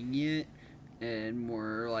convenient, and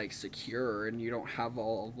more like secure, and you don't have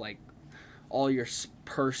all your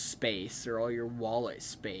purse space or all your wallet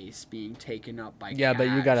space being taken up by Yeah, but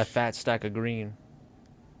you got a cash. fat stack of green.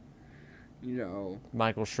 You know,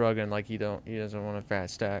 Michael shrugging like he doesn't want a fat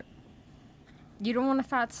stack. You don't want a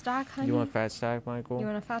fat stack, honey? You want a fat stack, Michael? You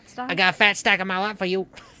want a fat stack? got a fat stack on my lap for you.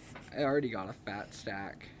 I already got a fat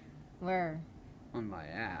stack Where? on my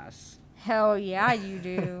ass. Hell yeah, you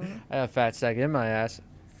do. I have a fat stack in my ass,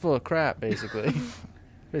 full of crap, basically.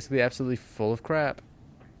 Basically, absolutely full of crap.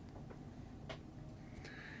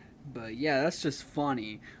 But yeah, that's just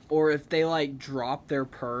funny. Or if they like drop their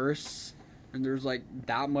purse and there's like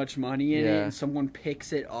that much money in it Yeah. and someone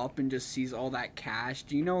picks it up and just sees all that cash,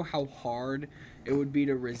 do you know how hard it would be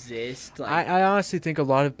to resist? Like, I honestly think a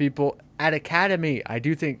lot of people at Academy, I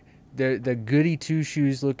do think the goody two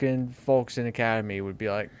shoes looking folks in Academy would be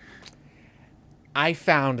like, I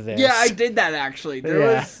found this. yeah, I did that actually. There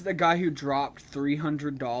Yeah. was the guy who dropped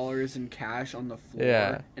 $300 in cash on the floor,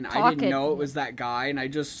 Yeah. and I Pocket. didn't know it was that guy, and I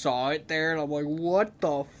just saw it there, and I'm like, "What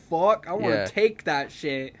the fuck? I want to Yeah. take that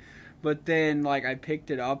shit." But then, like, I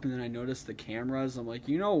picked it up, and then I noticed the cameras. I'm like,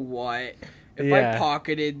 you know what? If Yeah. I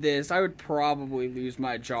pocketed this, I would probably lose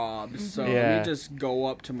my job. So let Yeah. me just go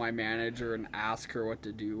up to my manager and ask her what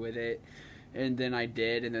to do with it. And then I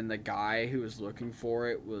did, and then the guy who was looking for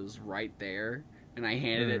it was right there. And I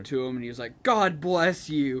handed it to him, and he was like, "God bless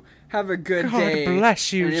you. Have a good God day."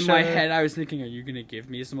 bless you, And in my sir. head, I was thinking, "Are you gonna give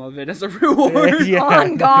me some of it as a reward?" Yeah.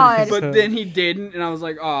 On God. But then he didn't, and I was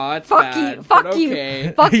like, "Oh, that's Fuck bad." you. but Fuck you.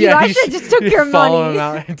 okay. Fuck you. I should just took your follow money. him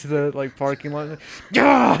out into the like parking lot.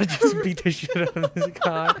 Yeah, just beat the shit out of this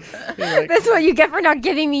guy. You're like, That's what you get for not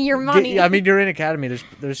giving me your money. I mean, you're in Academy.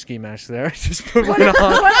 There's ski masks there. Just put What one if-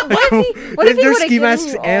 on. what if he There's would've ski given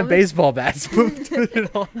masks you all and of it? baseball bats. Put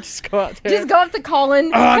it on. Just go out there. Just go up to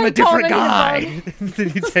Colin. Oh, I'm "Hey, a different Colin, I need a guy.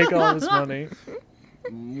 Then you take all his money.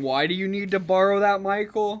 Why do you need to borrow that,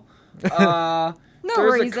 Michael? No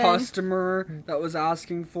There's reason. a customer that was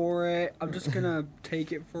asking for it. I'm just gonna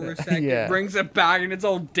take it for a second. Yeah. Brings it back and it's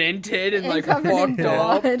all dented and like covered in fucked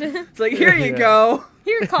up. blood. It's like, here you Yeah. go.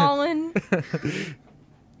 Here, Colin.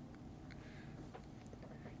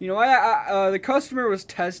 You know, the customer was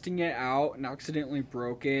testing it out and accidentally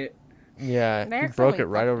broke it. Yeah, They he accidentally broke it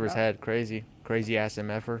right fucked over it his up. head. Crazy ass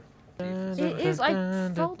MFer. It is. I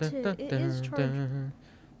felt it. It is charged.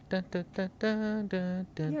 Yeah,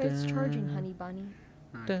 it's charging, honey bunny.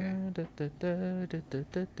 Okay.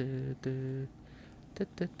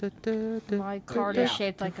 My card is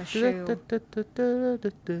shaped like a shoe.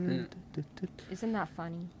 Isn't that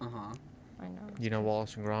funny? Uh-huh. I know. You know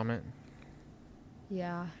Wallace and Gromit?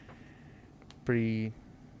 Yeah. Pretty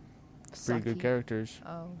good Sucky. characters.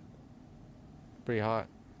 Oh. Pretty hot.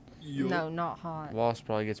 No, not hot. Wallace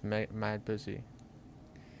probably gets mad pussy.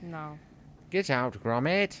 No. Get out,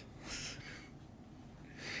 Gromit.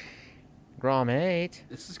 Gromit.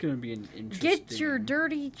 This is gonna be an interesting. Get your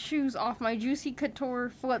dirty shoes off my juicy couture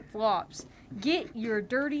flip flops. Get your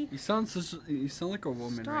dirty. You sound like a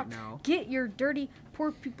woman Stop. right now. Get your dirty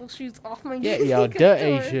poor people shoes off my Get juicy your couture.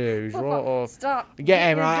 dirty shoes right off. Stop. Get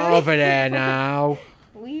him your right dirty- over there now.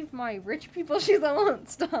 Leave my rich people shoes alone.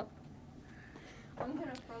 Stop. I'm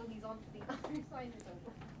gonna throw these onto the other side of the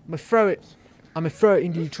door. I'm gonna throw it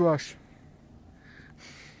into the trash.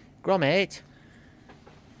 Gromit.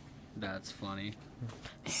 That's funny.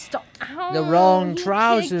 Stop. Ow, The wrong he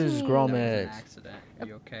trousers, kicked me. Gromit. That was an accident. Are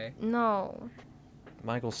you okay? No.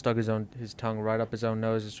 Michael stuck his tongue right up his own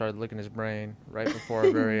nose and started licking his brain right before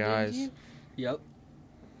our very Did eyes. you? Yep.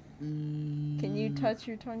 Can you touch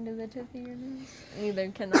your tongue to the tip of your nose? Neither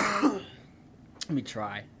can I. Let me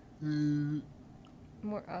try.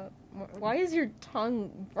 More up. More. Why is your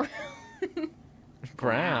tongue brown?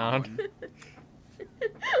 Brown.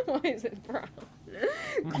 Why is it brown?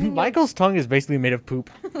 Michael's tongue is basically made of poop.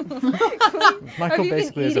 Michael you been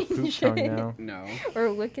basically has a eating poop tongue shit? now. No. Or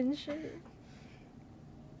licking shit?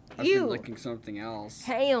 I've Ew. been licking something else.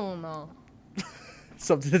 Hell no.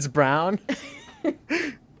 Something that's brown,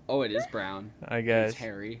 Oh, it is brown. I guess. It's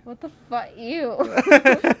hairy. What the fuck? Ew.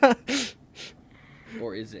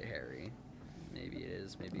 Or is it hairy? Maybe it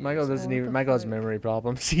is. Maybe it Michael isn't. doesn't What even. the Michael has fuck? memory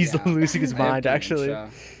problems. He's Yeah. losing his I have mind. Actually,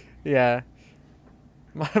 dementia. yeah.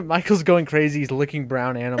 Michael's going crazy. He's licking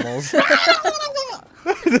brown animals.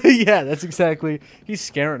 Yeah, that's exactly. He's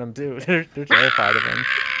scaring them too. They're terrified of him.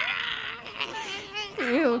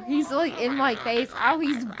 Ew. He's like in my face. Ow,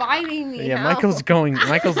 he's biting me. Yeah, Ow. Michael's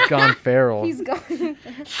gone feral. He's going.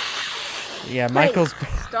 Yeah, Wait, Michael's.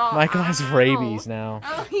 Stop. Michael has Ow. rabies now.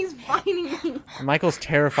 Oh, he's biting me. Michael's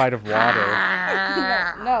terrified of water.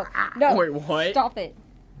 No. Wait, what? Stop it.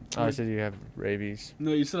 Oh, I said you have rabies.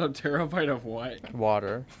 No, you said I'm terrified of what?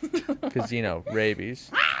 Water. Because,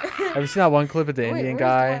 rabies. Have you seen that one clip of the Wait, Indian where's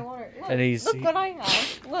guy? my water? Look, And look what I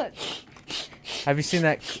have. Look. Have you seen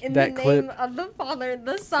that In that the clip? name of the Father,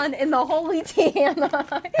 the Son, and the Holy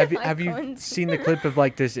Tiana. Have you seen the clip of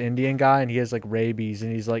like this Indian guy and he has like rabies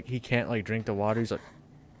and he's like he can't like drink the water. He's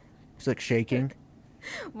like shaking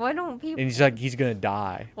Why don't people? and he's gonna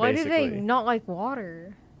die. Why basically. do they not like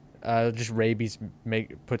water? Just rabies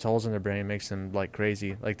puts holes in their brain, makes them like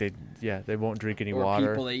crazy. Like they won't drink any Or water.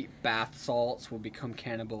 people that eat bath salts will become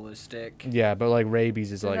cannibalistic. Yeah, but like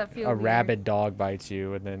rabies is Does like that feel a weird? rabid dog bites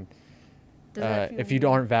you, and then Does that feel if you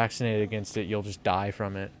weird? aren't vaccinated against it, you'll just die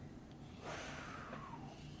from it.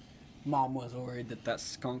 Mom was worried that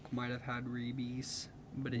skunk might have had rabies,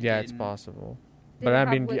 but it Yeah, it's didn't. possible. Did But it I have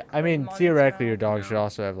mean, whipped cream on its theoretically, your mouth? dog No. should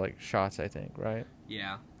also have like shots. I think, right?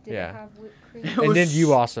 Yeah. Did yeah. it have whipped cream? It And then was-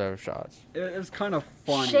 you also have shots. It was kind of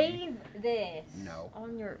funny. Shave this. No.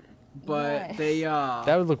 On your. But Yes. they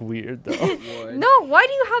That would look weird though. would. No, why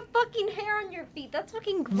do you have fucking hair on your feet? That's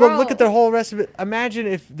fucking gross. Look at the whole rest of it. Imagine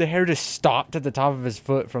if the hair just stopped at the top of his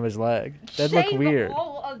foot from his leg. That'd look Shave weird.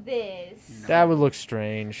 all of this. No. That would look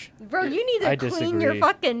strange. Bro, you need to I clean your disagree.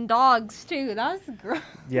 fucking dogs too. That's gross.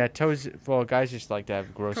 Yeah, toes. Well, guys just like to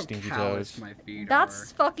have gross, Look how stinky calloused toes. my feet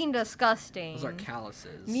That's are. fucking disgusting. Those are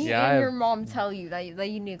calluses. Me Yeah, and I your have- mom tell you that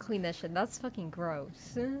you need to clean that shit. That's fucking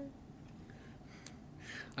gross.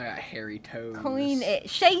 I got hairy toes. Clean it.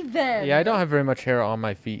 Shave them. Yeah, I don't have very much hair on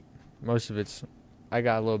my feet. Most of it's. I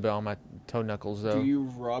got a little bit on my toe knuckles though. Do you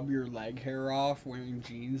rub your leg hair off wearing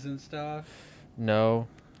jeans and stuff? No,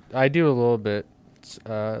 I do a little bit. It's,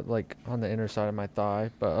 like on the inner side of my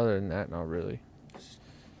thigh, but other than that, not really.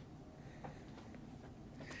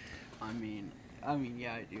 I mean,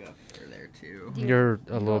 yeah, I do have hair there too. Do you- You're you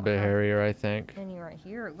a little don't bit have hairier, I think. Any right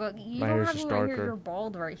here. Look, you My don't hair's have just any right here. darker. You're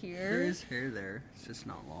bald right There here. is hair there. It's just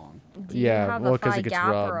not long. Do you Yeah, have well, a 'cause thigh it gets gap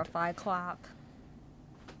or a rubbed. thigh clap?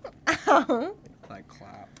 I Like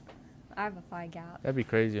clap. have a thigh gap. That'd be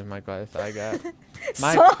crazy if Michael had a thigh gap.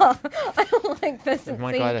 My- Stop! I don't like this. If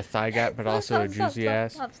Michael had a thigh gap, but also a juicy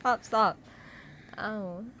ass. Stop.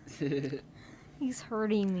 Oh, he's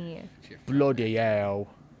hurting me. Bloody hell.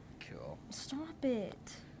 Cool. Stop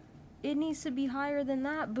it. It needs to be higher than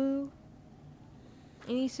that, boo.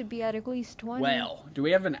 It needs to be at least 20. Well, do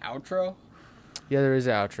we have an outro? Yeah, there is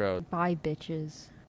an outro. Bye, bitches.